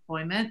on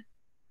unemployment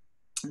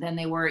than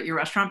they were at your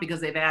restaurant because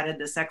they've added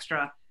this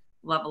extra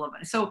level of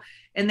it. So,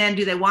 and then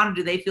do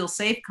they feel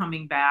safe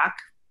coming back,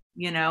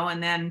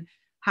 and then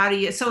how do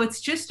you, so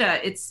it's just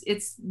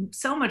it's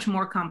so much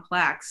more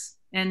complex.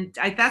 And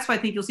that's why I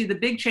think you'll see the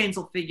big chains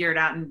will figure it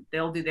out and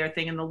they'll do their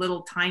thing. And the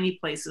little tiny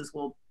places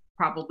will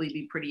probably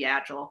be pretty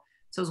agile.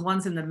 So those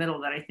ones in the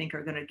middle that I think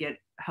are going to get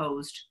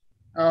hosed.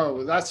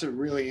 Oh, that's a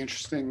really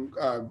interesting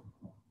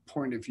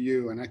point of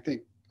view. And I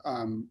think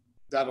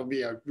that'll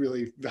be a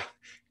really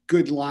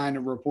good line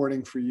of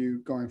reporting for you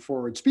going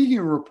forward. Speaking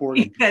of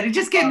reporting. It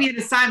just gave me an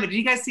assignment. Did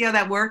you guys see how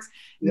that works?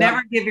 Yeah.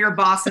 Never give your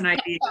boss an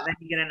idea, then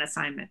you get an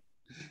assignment.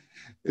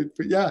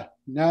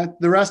 Now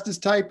the rest is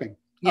typing.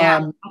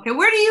 Yeah. Okay.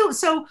 Where do you,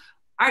 so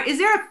is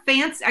there a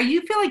fancy,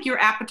 you feel like your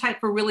appetite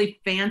for really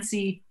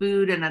fancy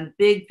food and a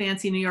big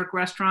fancy New York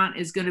restaurant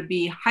is going to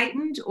be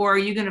heightened, or are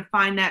you going to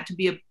find that to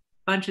be a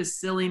bunch of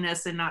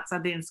silliness and not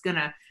something that's going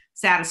to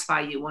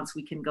satisfy you once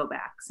we can go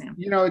back, Sam?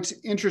 It's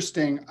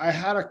interesting. I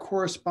had a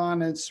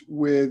correspondence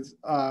with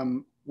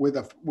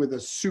a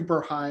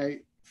super high.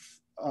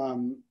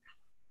 Can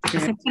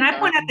I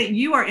point out that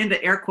you are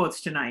into air quotes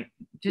tonight?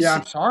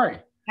 I'm sorry.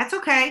 That's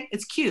okay.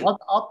 It's cute.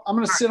 I'm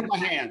going to sit on my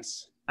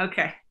hands.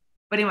 Okay.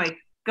 But anyway,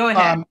 go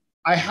ahead.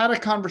 I had a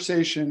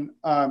conversation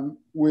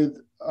with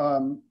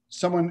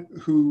someone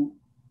who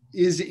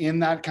is in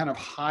that kind of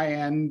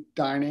high-end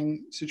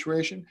dining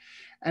situation.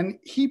 And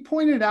he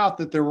pointed out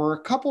that there were a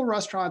couple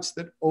restaurants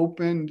that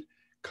opened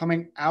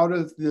coming out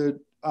of the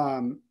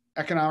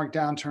economic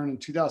downturn in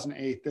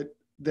 2008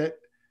 that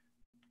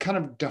kind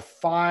of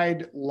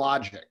defied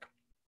logic.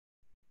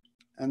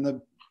 And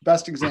the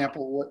best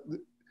example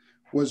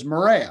was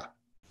Maria,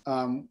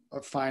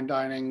 a fine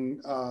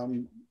dining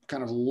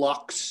kind of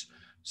luxe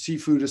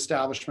seafood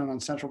establishment on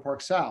Central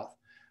Park South,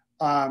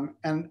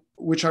 and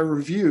which I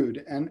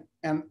reviewed. And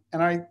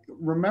I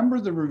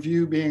remember the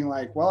review being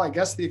like, well, I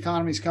guess the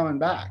economy's coming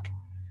back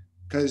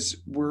because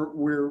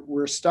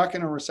we're stuck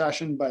in a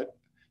recession, but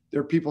there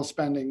are people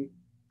spending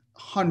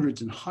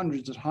hundreds and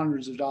hundreds and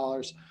hundreds of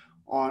dollars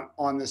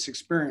on this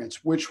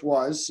experience, which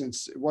was,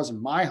 since it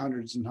wasn't my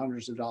hundreds and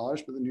hundreds of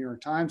dollars, but the New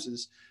York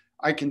Times's,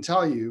 I can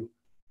tell you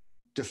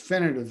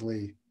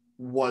definitively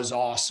was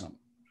awesome.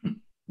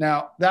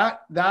 Now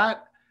that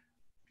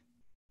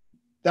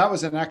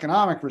was an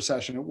economic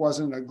recession. It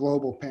wasn't a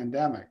global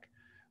pandemic.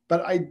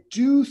 But I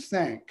do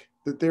think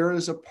that there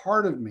is a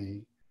part of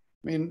me.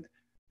 I mean,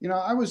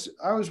 I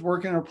was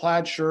working in a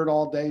plaid shirt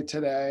all day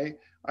today.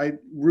 I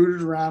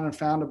rooted around and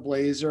found a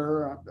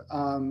blazer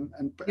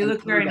and you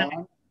look very nice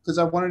because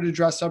I wanted to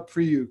dress up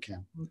for you,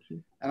 Kim. Thank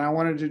you. And I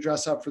wanted to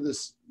dress up for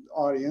this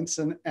audience,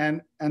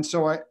 and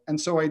so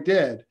I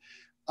did.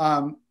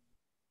 And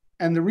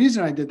the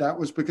reason I did that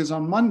was because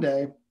on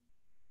Monday,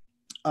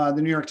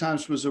 the New York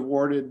Times was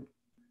awarded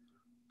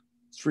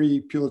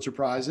 3 Pulitzer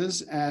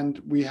Prizes,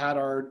 and we had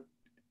our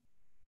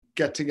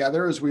get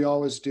together as we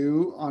always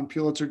do on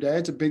Pulitzer Day.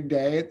 It's a big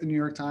day at the New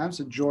York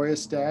Times, a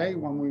joyous day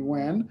when we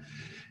win.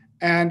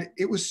 And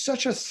it was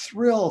such a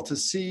thrill to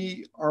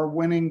see our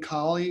winning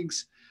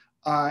colleagues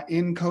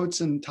in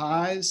coats and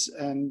ties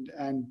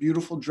and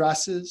beautiful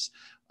dresses,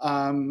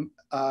 kind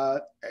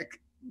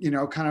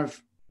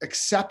of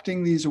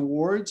accepting these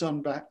awards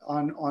and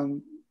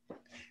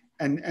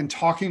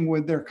talking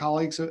with their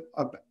colleagues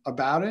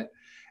about it.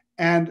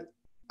 And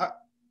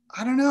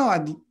I don't know,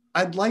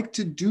 I'd like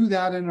to do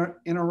that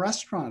in a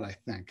restaurant. I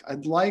think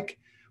I'd like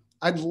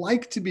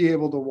to be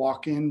able to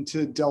walk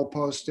into Del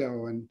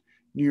Posto in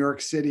New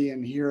York City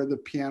and hear the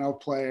piano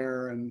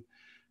player and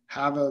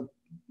have a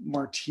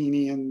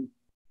martini and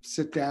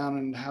sit down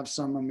and have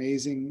some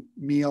amazing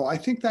meal. I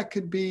think that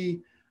could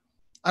be,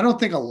 I don't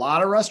think a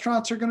lot of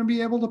restaurants are going to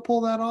be able to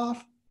pull that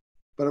off,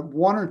 but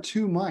 1 or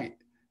 2 might,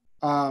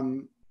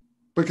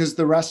 because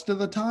the rest of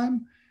the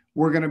time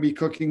we're going to be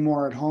cooking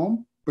more at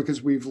home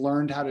because we've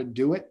learned how to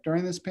do it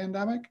during this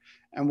pandemic.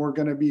 And we're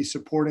going to be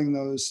supporting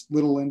those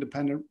little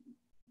independent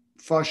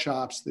pho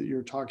shops that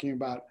you're talking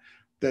about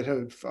that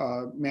have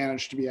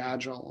managed to be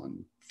agile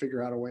and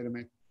figure out a way to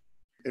make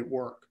it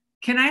work.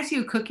 Can I ask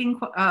you a cooking,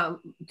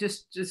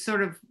 just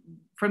sort of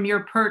from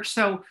your perch?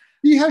 So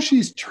see how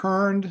she's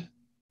turned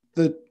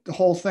the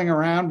whole thing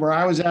around, where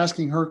I was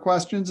asking her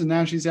questions and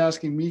now she's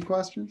asking me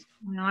questions?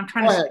 No, I'm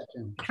trying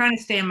to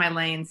stay in my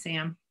lane,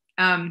 Sam.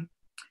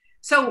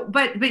 So,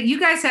 but you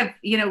guys have,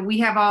 we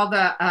have all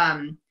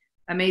the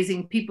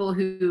amazing people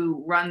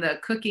who run the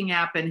cooking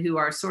app and who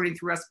are sorting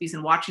through recipes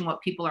and watching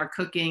what people are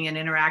cooking and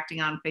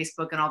interacting on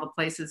Facebook and all the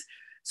places.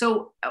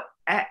 So,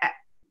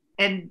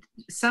 and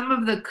some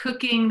of the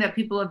cooking that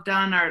people have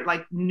done are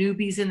like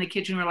newbies in the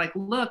kitchen are like,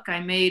 look, I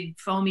made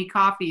foamy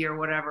coffee or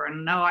whatever.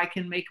 And no, I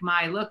can make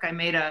I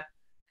made a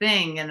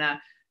thing. And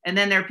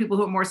then there are people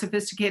who are more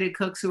sophisticated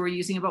cooks who are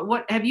using it. But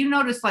what have you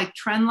noticed, like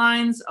trend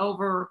lines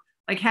over,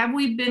 like, have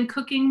we been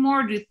cooking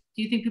more? Do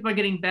you think people are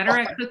getting better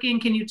at cooking?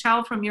 Can you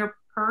tell from your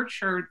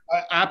perch or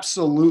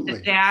absolutely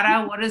the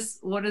data? What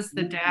is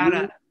the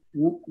data?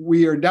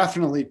 We are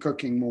definitely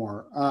cooking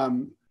more.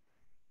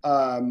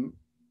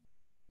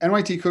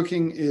 NYT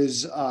Cooking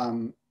is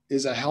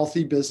a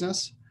healthy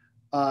business,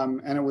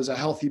 and it was a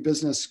healthy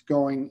business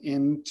going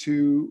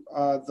into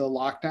the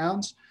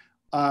lockdowns.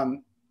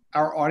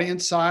 Our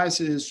audience size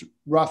is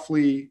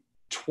roughly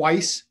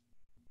twice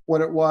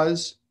what it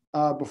was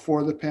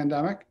before the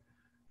pandemic,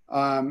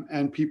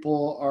 and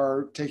people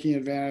are taking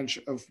advantage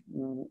of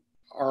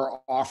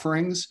our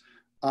offerings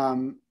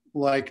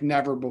like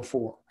never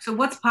before. So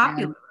what's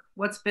popular? And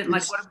What's been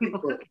like, what are people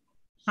cooking?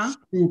 Huh?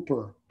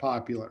 Super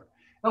popular.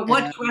 But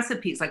what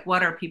recipes? Like,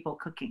 what are people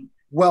cooking?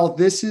 Well,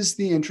 this is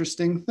the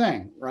interesting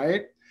thing,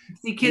 right?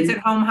 See kids at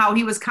home, how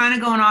he was kind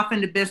of going off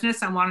into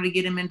business. I wanted to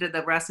get him into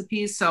the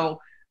recipes. So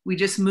we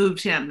just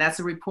moved him. That's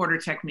a reporter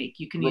technique.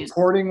 You can use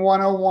Reporting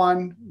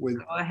 101 with,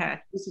 go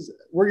ahead.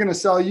 We're going to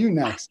sell you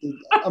next,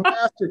 a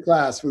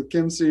masterclass with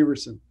Kim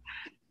Severson.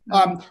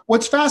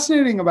 What's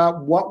fascinating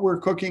about what we're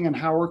cooking and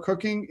how we're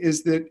cooking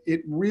is that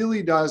it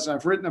really does.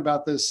 I've written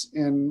about this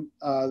in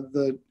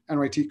the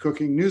NYT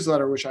Cooking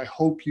newsletter, which I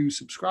hope you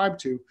subscribe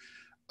to.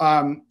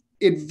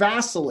 It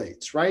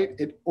vacillates, right?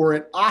 It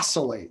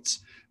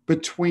oscillates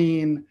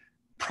between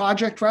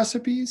project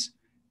recipes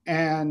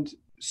and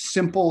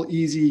simple,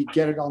 easy,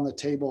 get it on the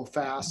table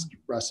fast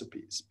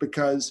recipes,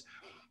 because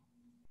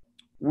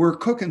we're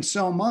cooking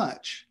so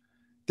much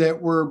that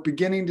we're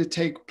beginning to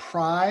take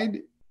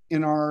pride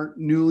in our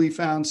newly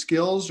found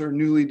skills or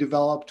newly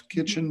developed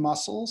kitchen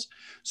muscles.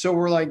 So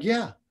we're like,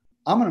 yeah,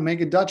 I'm going to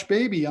make a Dutch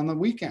baby on the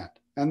weekend,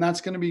 and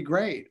that's going to be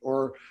great.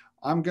 Or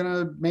I'm going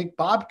to make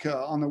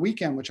babka on the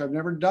weekend, which I've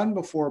never done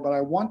before, but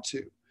I want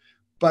to.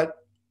 But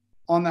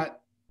on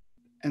that,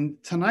 and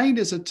tonight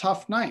is a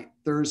tough night,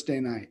 Thursday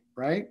night,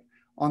 right?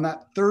 On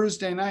that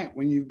Thursday night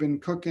when you've been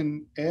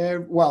cooking,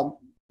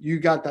 you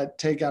got that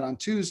takeout on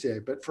Tuesday,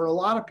 but for a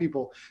lot of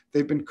people,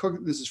 they've been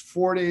cooking. This is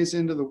 4 days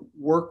into the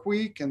work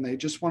week and they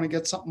just want to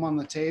get something on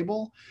the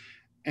table.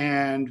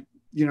 And,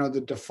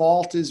 the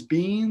default is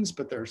beans,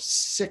 but they're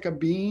sick of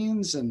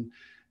beans. And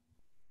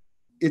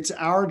it's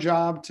our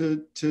job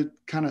to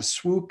kind of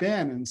swoop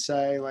in and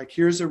say, like,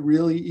 here's a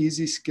really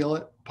easy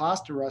skillet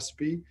pasta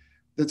recipe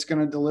that's going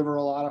to deliver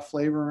a lot of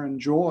flavor and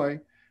joy.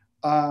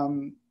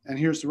 And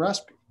here's the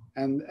recipe.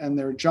 And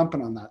they're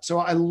jumping on that. So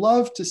I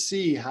love to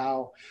see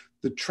how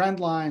the trend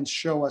lines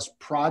show us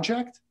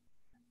project,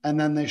 and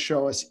then they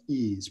show us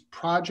ease.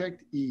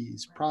 Project,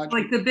 ease, project.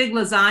 Like the big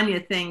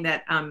lasagna thing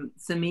that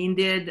Samin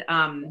did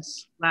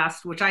Yes.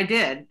 last, which I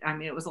did. I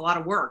mean, it was a lot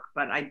of work,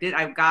 but I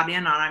got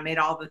in on, I made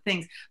all the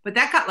things. But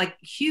that got like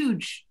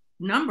huge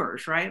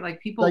numbers, right? Like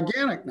people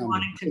Gigantic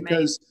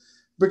numbers,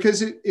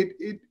 because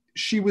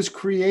she was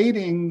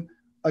creating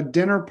a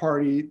dinner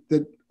party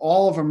that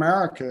all of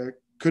America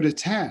could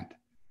attend.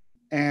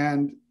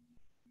 And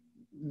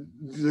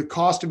the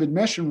cost of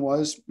admission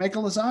was make a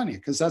lasagna,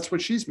 because that's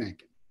what she's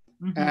making.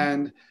 Mm-hmm.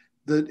 And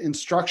the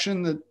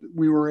instruction that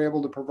we were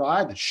able to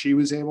provide, that she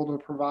was able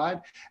to provide,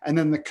 and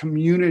then the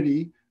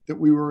community that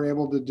we were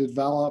able to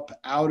develop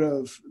out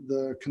of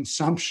the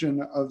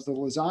consumption of the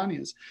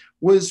lasagnas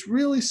was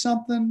really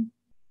something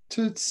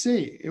to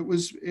see. It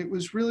was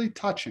really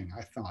touching,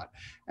 I thought.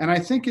 And I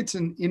think it's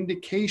an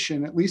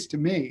indication, at least to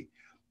me,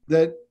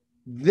 that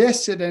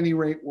this at any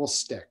rate will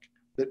stick,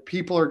 that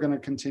people are going to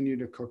continue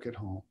to cook at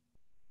home.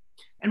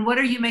 And what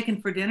are you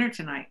making for dinner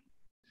tonight?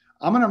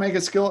 I'm going to make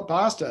a skillet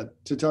pasta,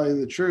 to tell you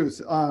the truth.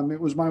 It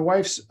was my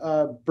wife's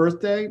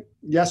birthday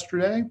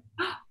yesterday.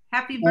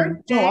 Happy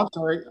birthday. I'm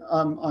sorry,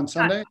 on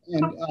Sunday.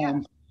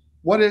 And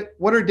what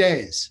are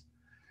days?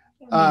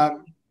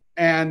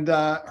 And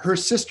her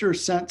sister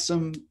sent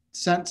some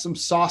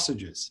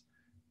sausages.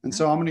 And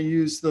so I'm going to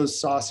use those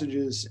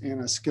sausages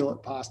in a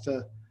skillet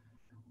pasta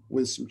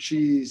with some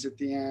cheese at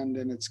the end,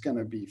 and it's going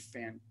to be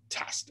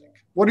fantastic.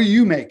 What are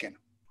you making?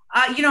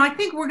 I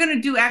think we're going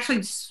to do,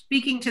 actually,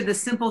 speaking to the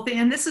simple thing,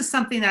 and this is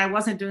something that I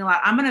wasn't doing a lot.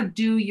 I'm going to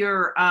do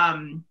your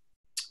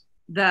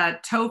the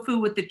tofu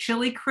with the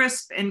chili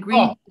crisp and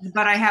green beans,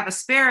 but I have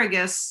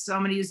asparagus, so I'm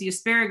going to use the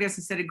asparagus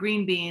instead of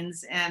green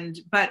beans.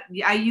 But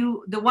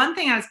the one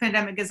thing out of this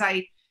pandemic is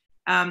I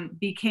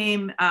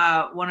became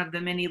one of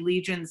the many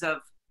legions of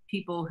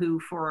people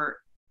who, for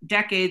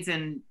decades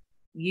and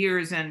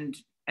years and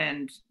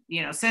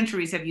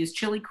centuries, have used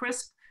chili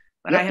crisp,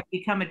 but I have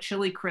become a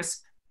chili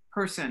crisp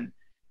person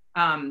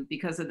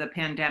because of the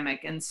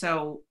pandemic. And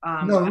so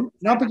no,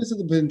 not because of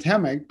the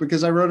pandemic,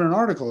 because I wrote an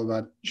article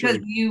about chili.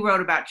 Because you wrote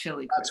about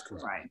chili crisp. That's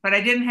correct. Right. But I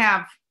didn't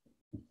have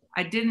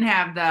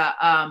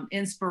the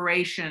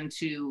inspiration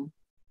to,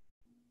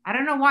 I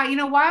don't know why,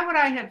 why would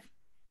I have,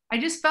 I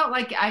just felt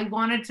like I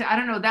wanted to, I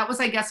don't know, that was,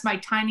 I guess, my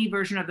tiny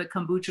version of the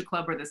kombucha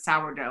club or the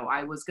sourdough.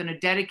 I was going to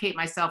dedicate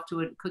myself to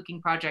a cooking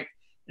project,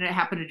 and it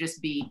happened to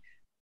just be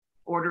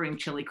ordering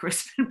chili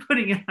crisp and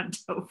putting it on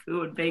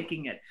tofu and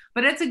baking it.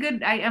 But it's a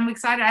good, I'm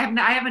excited.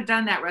 I haven't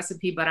done that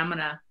recipe, but I'm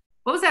gonna,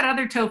 what was that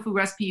other tofu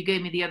recipe you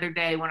gave me the other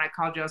day when I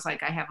called you? I was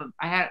like, there's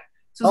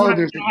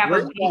a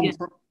great one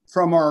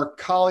from our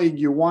colleague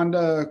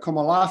Yolanda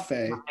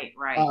Komalafe,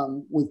 right.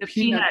 With the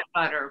peanut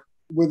butter.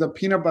 With a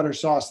peanut butter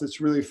sauce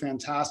that's really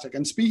fantastic.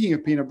 And speaking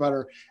of peanut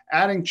butter,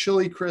 adding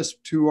chili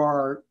crisp to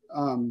our,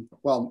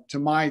 to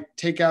my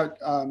takeout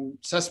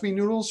sesame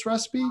noodles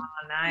recipe.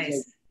 Oh,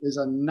 nice. Is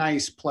a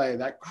nice play.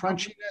 That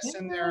crunchiness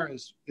in there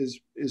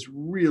is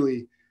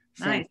really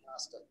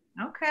fantastic.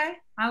 Nice. Okay,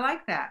 I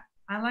like that.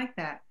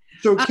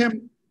 So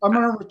Kim, I'm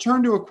going to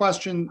return to a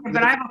question.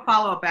 But I have a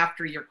follow-up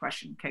after your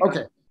question.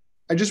 Okay.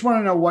 I just want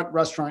to know what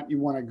restaurant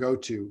you want to go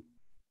to.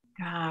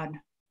 God.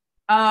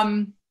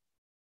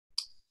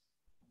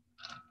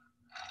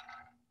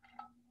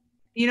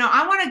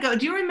 I want to go.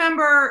 Do you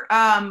remember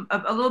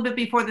a little bit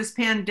before this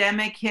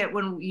pandemic hit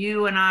when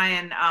you and I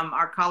and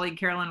our colleague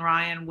Carolyn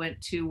Ryan went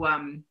to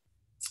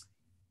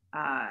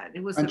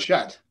it was the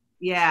Unshut.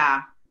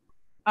 yeah.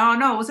 Oh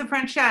no, it was a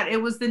Frenchette.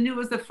 It was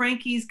the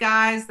Frankie's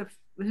guys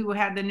who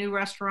had the new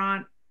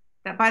restaurant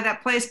that by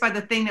that place by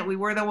the thing that we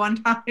were the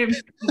one time. I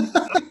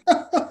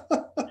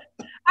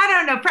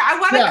don't know. Yeah, I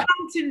it want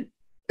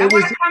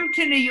was. to come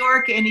to New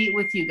York and eat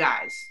with you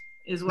guys.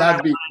 Is what I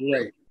That'd want be to do.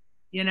 great.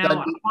 I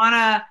That'd be, want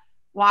to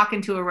walk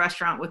into a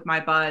restaurant with my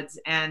buds,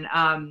 and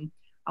I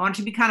want it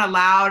to be kind of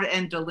loud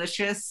and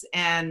delicious,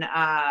 and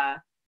I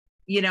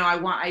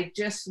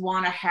just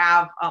want to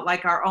have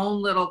like our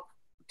own little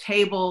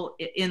table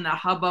in the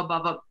hubbub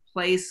of a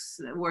place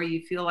where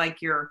you feel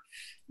like you're,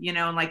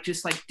 like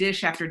just like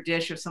dish after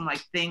dish of some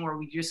like thing where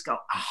we just go,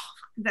 oh,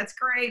 that's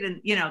great,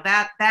 and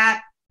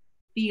that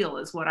feel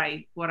is what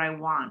I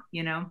want.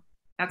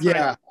 That's what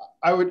yeah,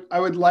 I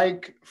would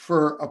like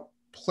for a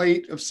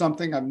plate of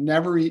something I've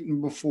never eaten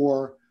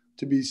before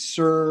to be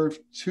served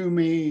to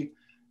me,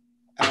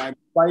 and I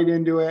bite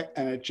into it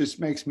and it just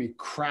makes me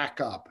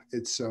crack up.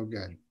 It's so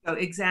good. So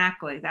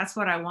exactly. That's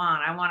what I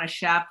want. I want a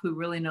chef who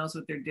really knows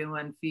what they're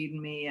doing, feeding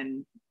me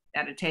and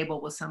at a table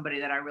with somebody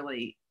that I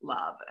really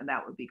love. And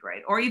that would be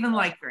great. Or even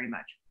like very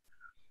much.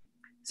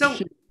 So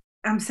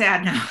I'm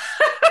sad now.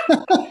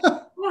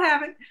 We'll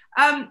have it.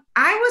 I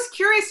was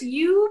curious,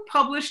 you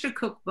published a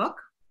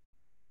cookbook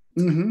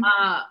Mm-hmm.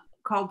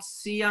 called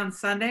See on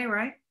Sunday,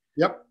 right?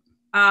 Yep.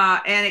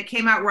 And it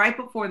came out right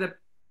before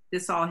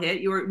this all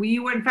hit. You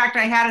were in fact,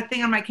 I had a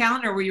thing on my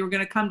calendar where you were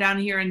going to come down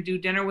here and do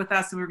dinner with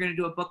us, and we were going to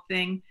do a book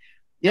thing.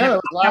 Yeah, that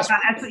was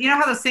last you know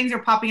how those things are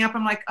popping up.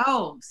 I'm like,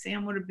 oh,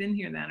 Sam would have been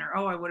here then, or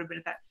oh, I would have been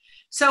at that.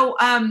 So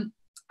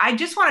I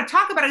just want to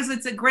talk about it because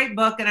it's a great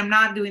book, and I'm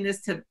not doing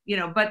this to,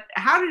 but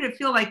how did it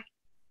feel like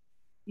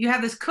you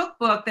have this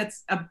cookbook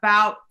that's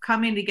about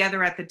coming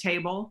together at the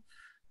table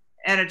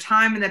at a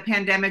time in the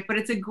pandemic, but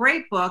it's a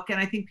great book, and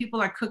I think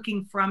people are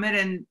cooking from it.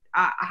 And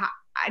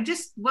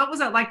what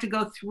was it like to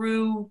go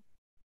through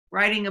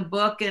writing a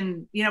book?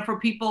 And for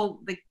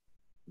people, the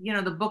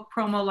book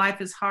promo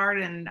life is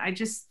hard, and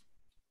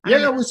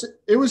yeah,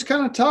 it was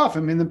kind of tough.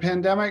 I mean, the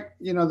pandemic,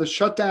 the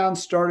shutdown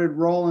started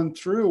rolling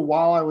through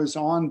while I was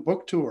on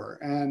book tour,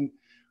 and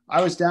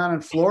I was down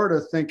in Florida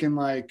thinking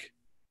like,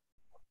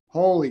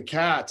 holy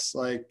cats,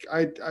 like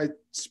I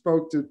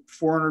spoke to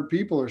 400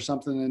 people or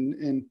something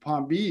in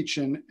Palm Beach,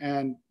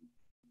 and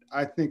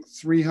I think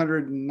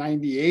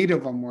 398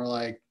 of them were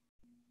like,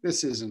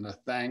 this isn't a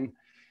thing.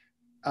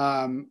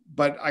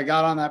 But I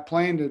got on that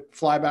plane to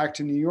fly back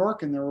to New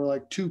York, and there were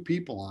like 2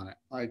 people on it.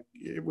 Like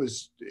it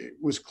was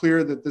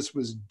clear that this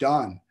was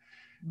done.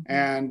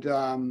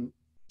 Mm-hmm.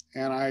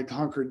 And I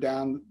hunkered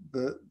down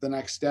the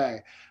next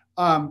day.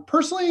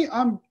 Personally,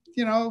 I'm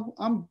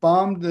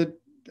bummed that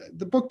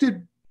the book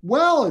did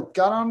well. It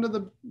got onto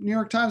the New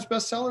York Times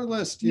bestseller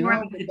list. You were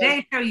on the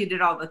Today Show, you did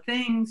all the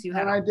things.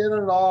 I did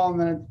it all, and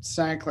then it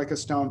sank like a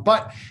stone.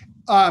 But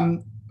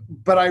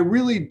I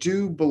really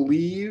do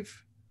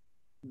believe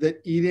that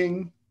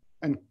eating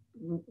and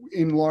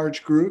in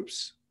large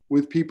groups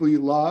with people you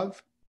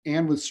love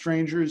and with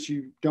strangers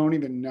you don't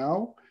even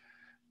know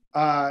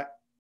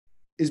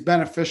is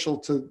beneficial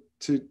to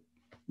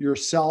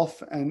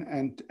yourself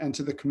and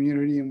to the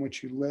community in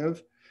which you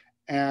live.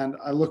 And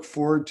I look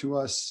forward to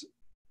us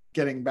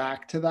getting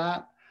back to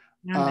that.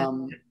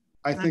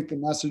 I think the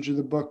message of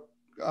the book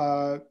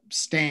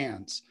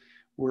stands.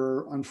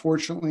 We're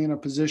unfortunately in a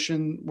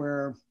position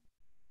where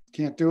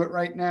can't do it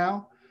right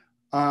now.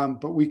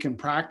 But we can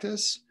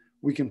practice.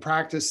 We can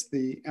practice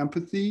the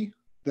empathy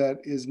that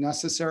is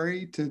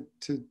necessary to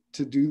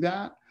do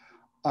that,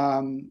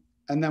 and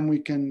then we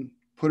can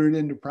put it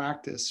into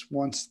practice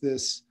once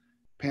this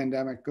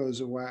pandemic goes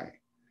away.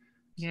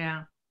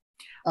 Yeah,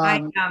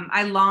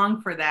 I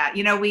long for that.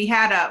 We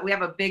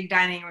have a big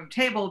dining room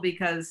table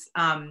because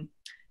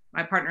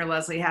my partner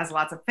Leslie has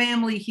lots of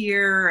family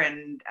here,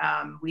 and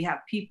we have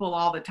people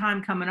all the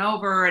time coming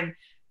over, and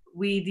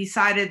we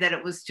decided that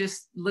it was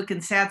just looking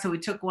sad. So we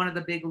took one of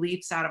the big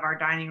leaves out of our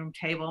dining room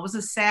table. It was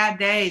a sad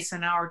day. So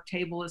now our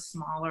table is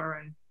smaller,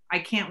 and I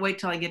can't wait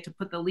till I get to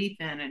put the leaf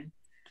in and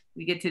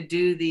we get to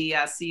do the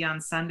See on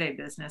Sunday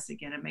business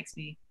again. It makes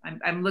me,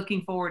 I'm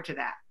looking forward to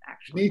that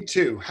actually. Me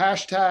too.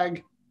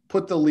 Hashtag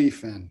put the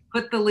leaf in.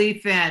 Put the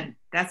leaf in.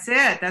 That's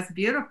it. That's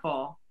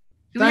beautiful.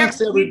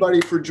 Thanks everybody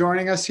for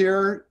joining us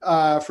here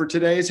for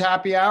today's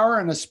happy hour,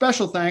 and a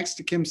special thanks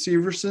to Kim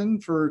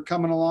Severson for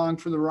coming along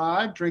for the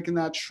ride, drinking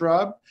that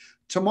shrub.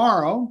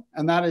 Tomorrow,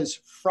 and that is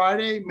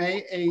Friday,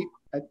 May 8th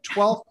at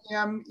 12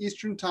 p.m.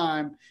 Eastern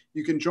Time,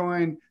 you can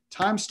join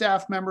Time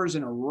staff members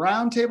in a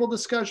roundtable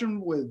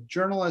discussion with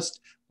journalist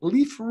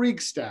Leif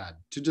Riegstad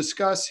to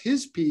discuss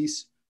his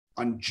piece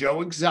on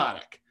Joe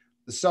Exotic,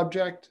 the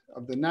subject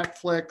of the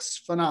Netflix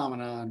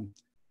phenomenon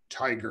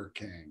Tiger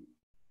King.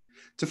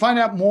 To find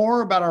out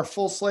more about our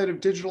full slate of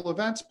digital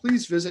events,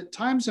 please visit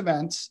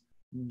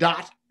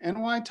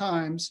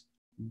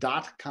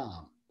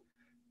timesevents.nytimes.com.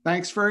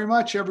 Thanks very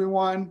much,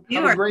 everyone.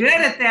 You are good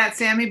at that,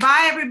 Sammy.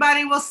 Bye,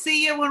 everybody. We'll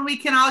see you when we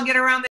can all get around the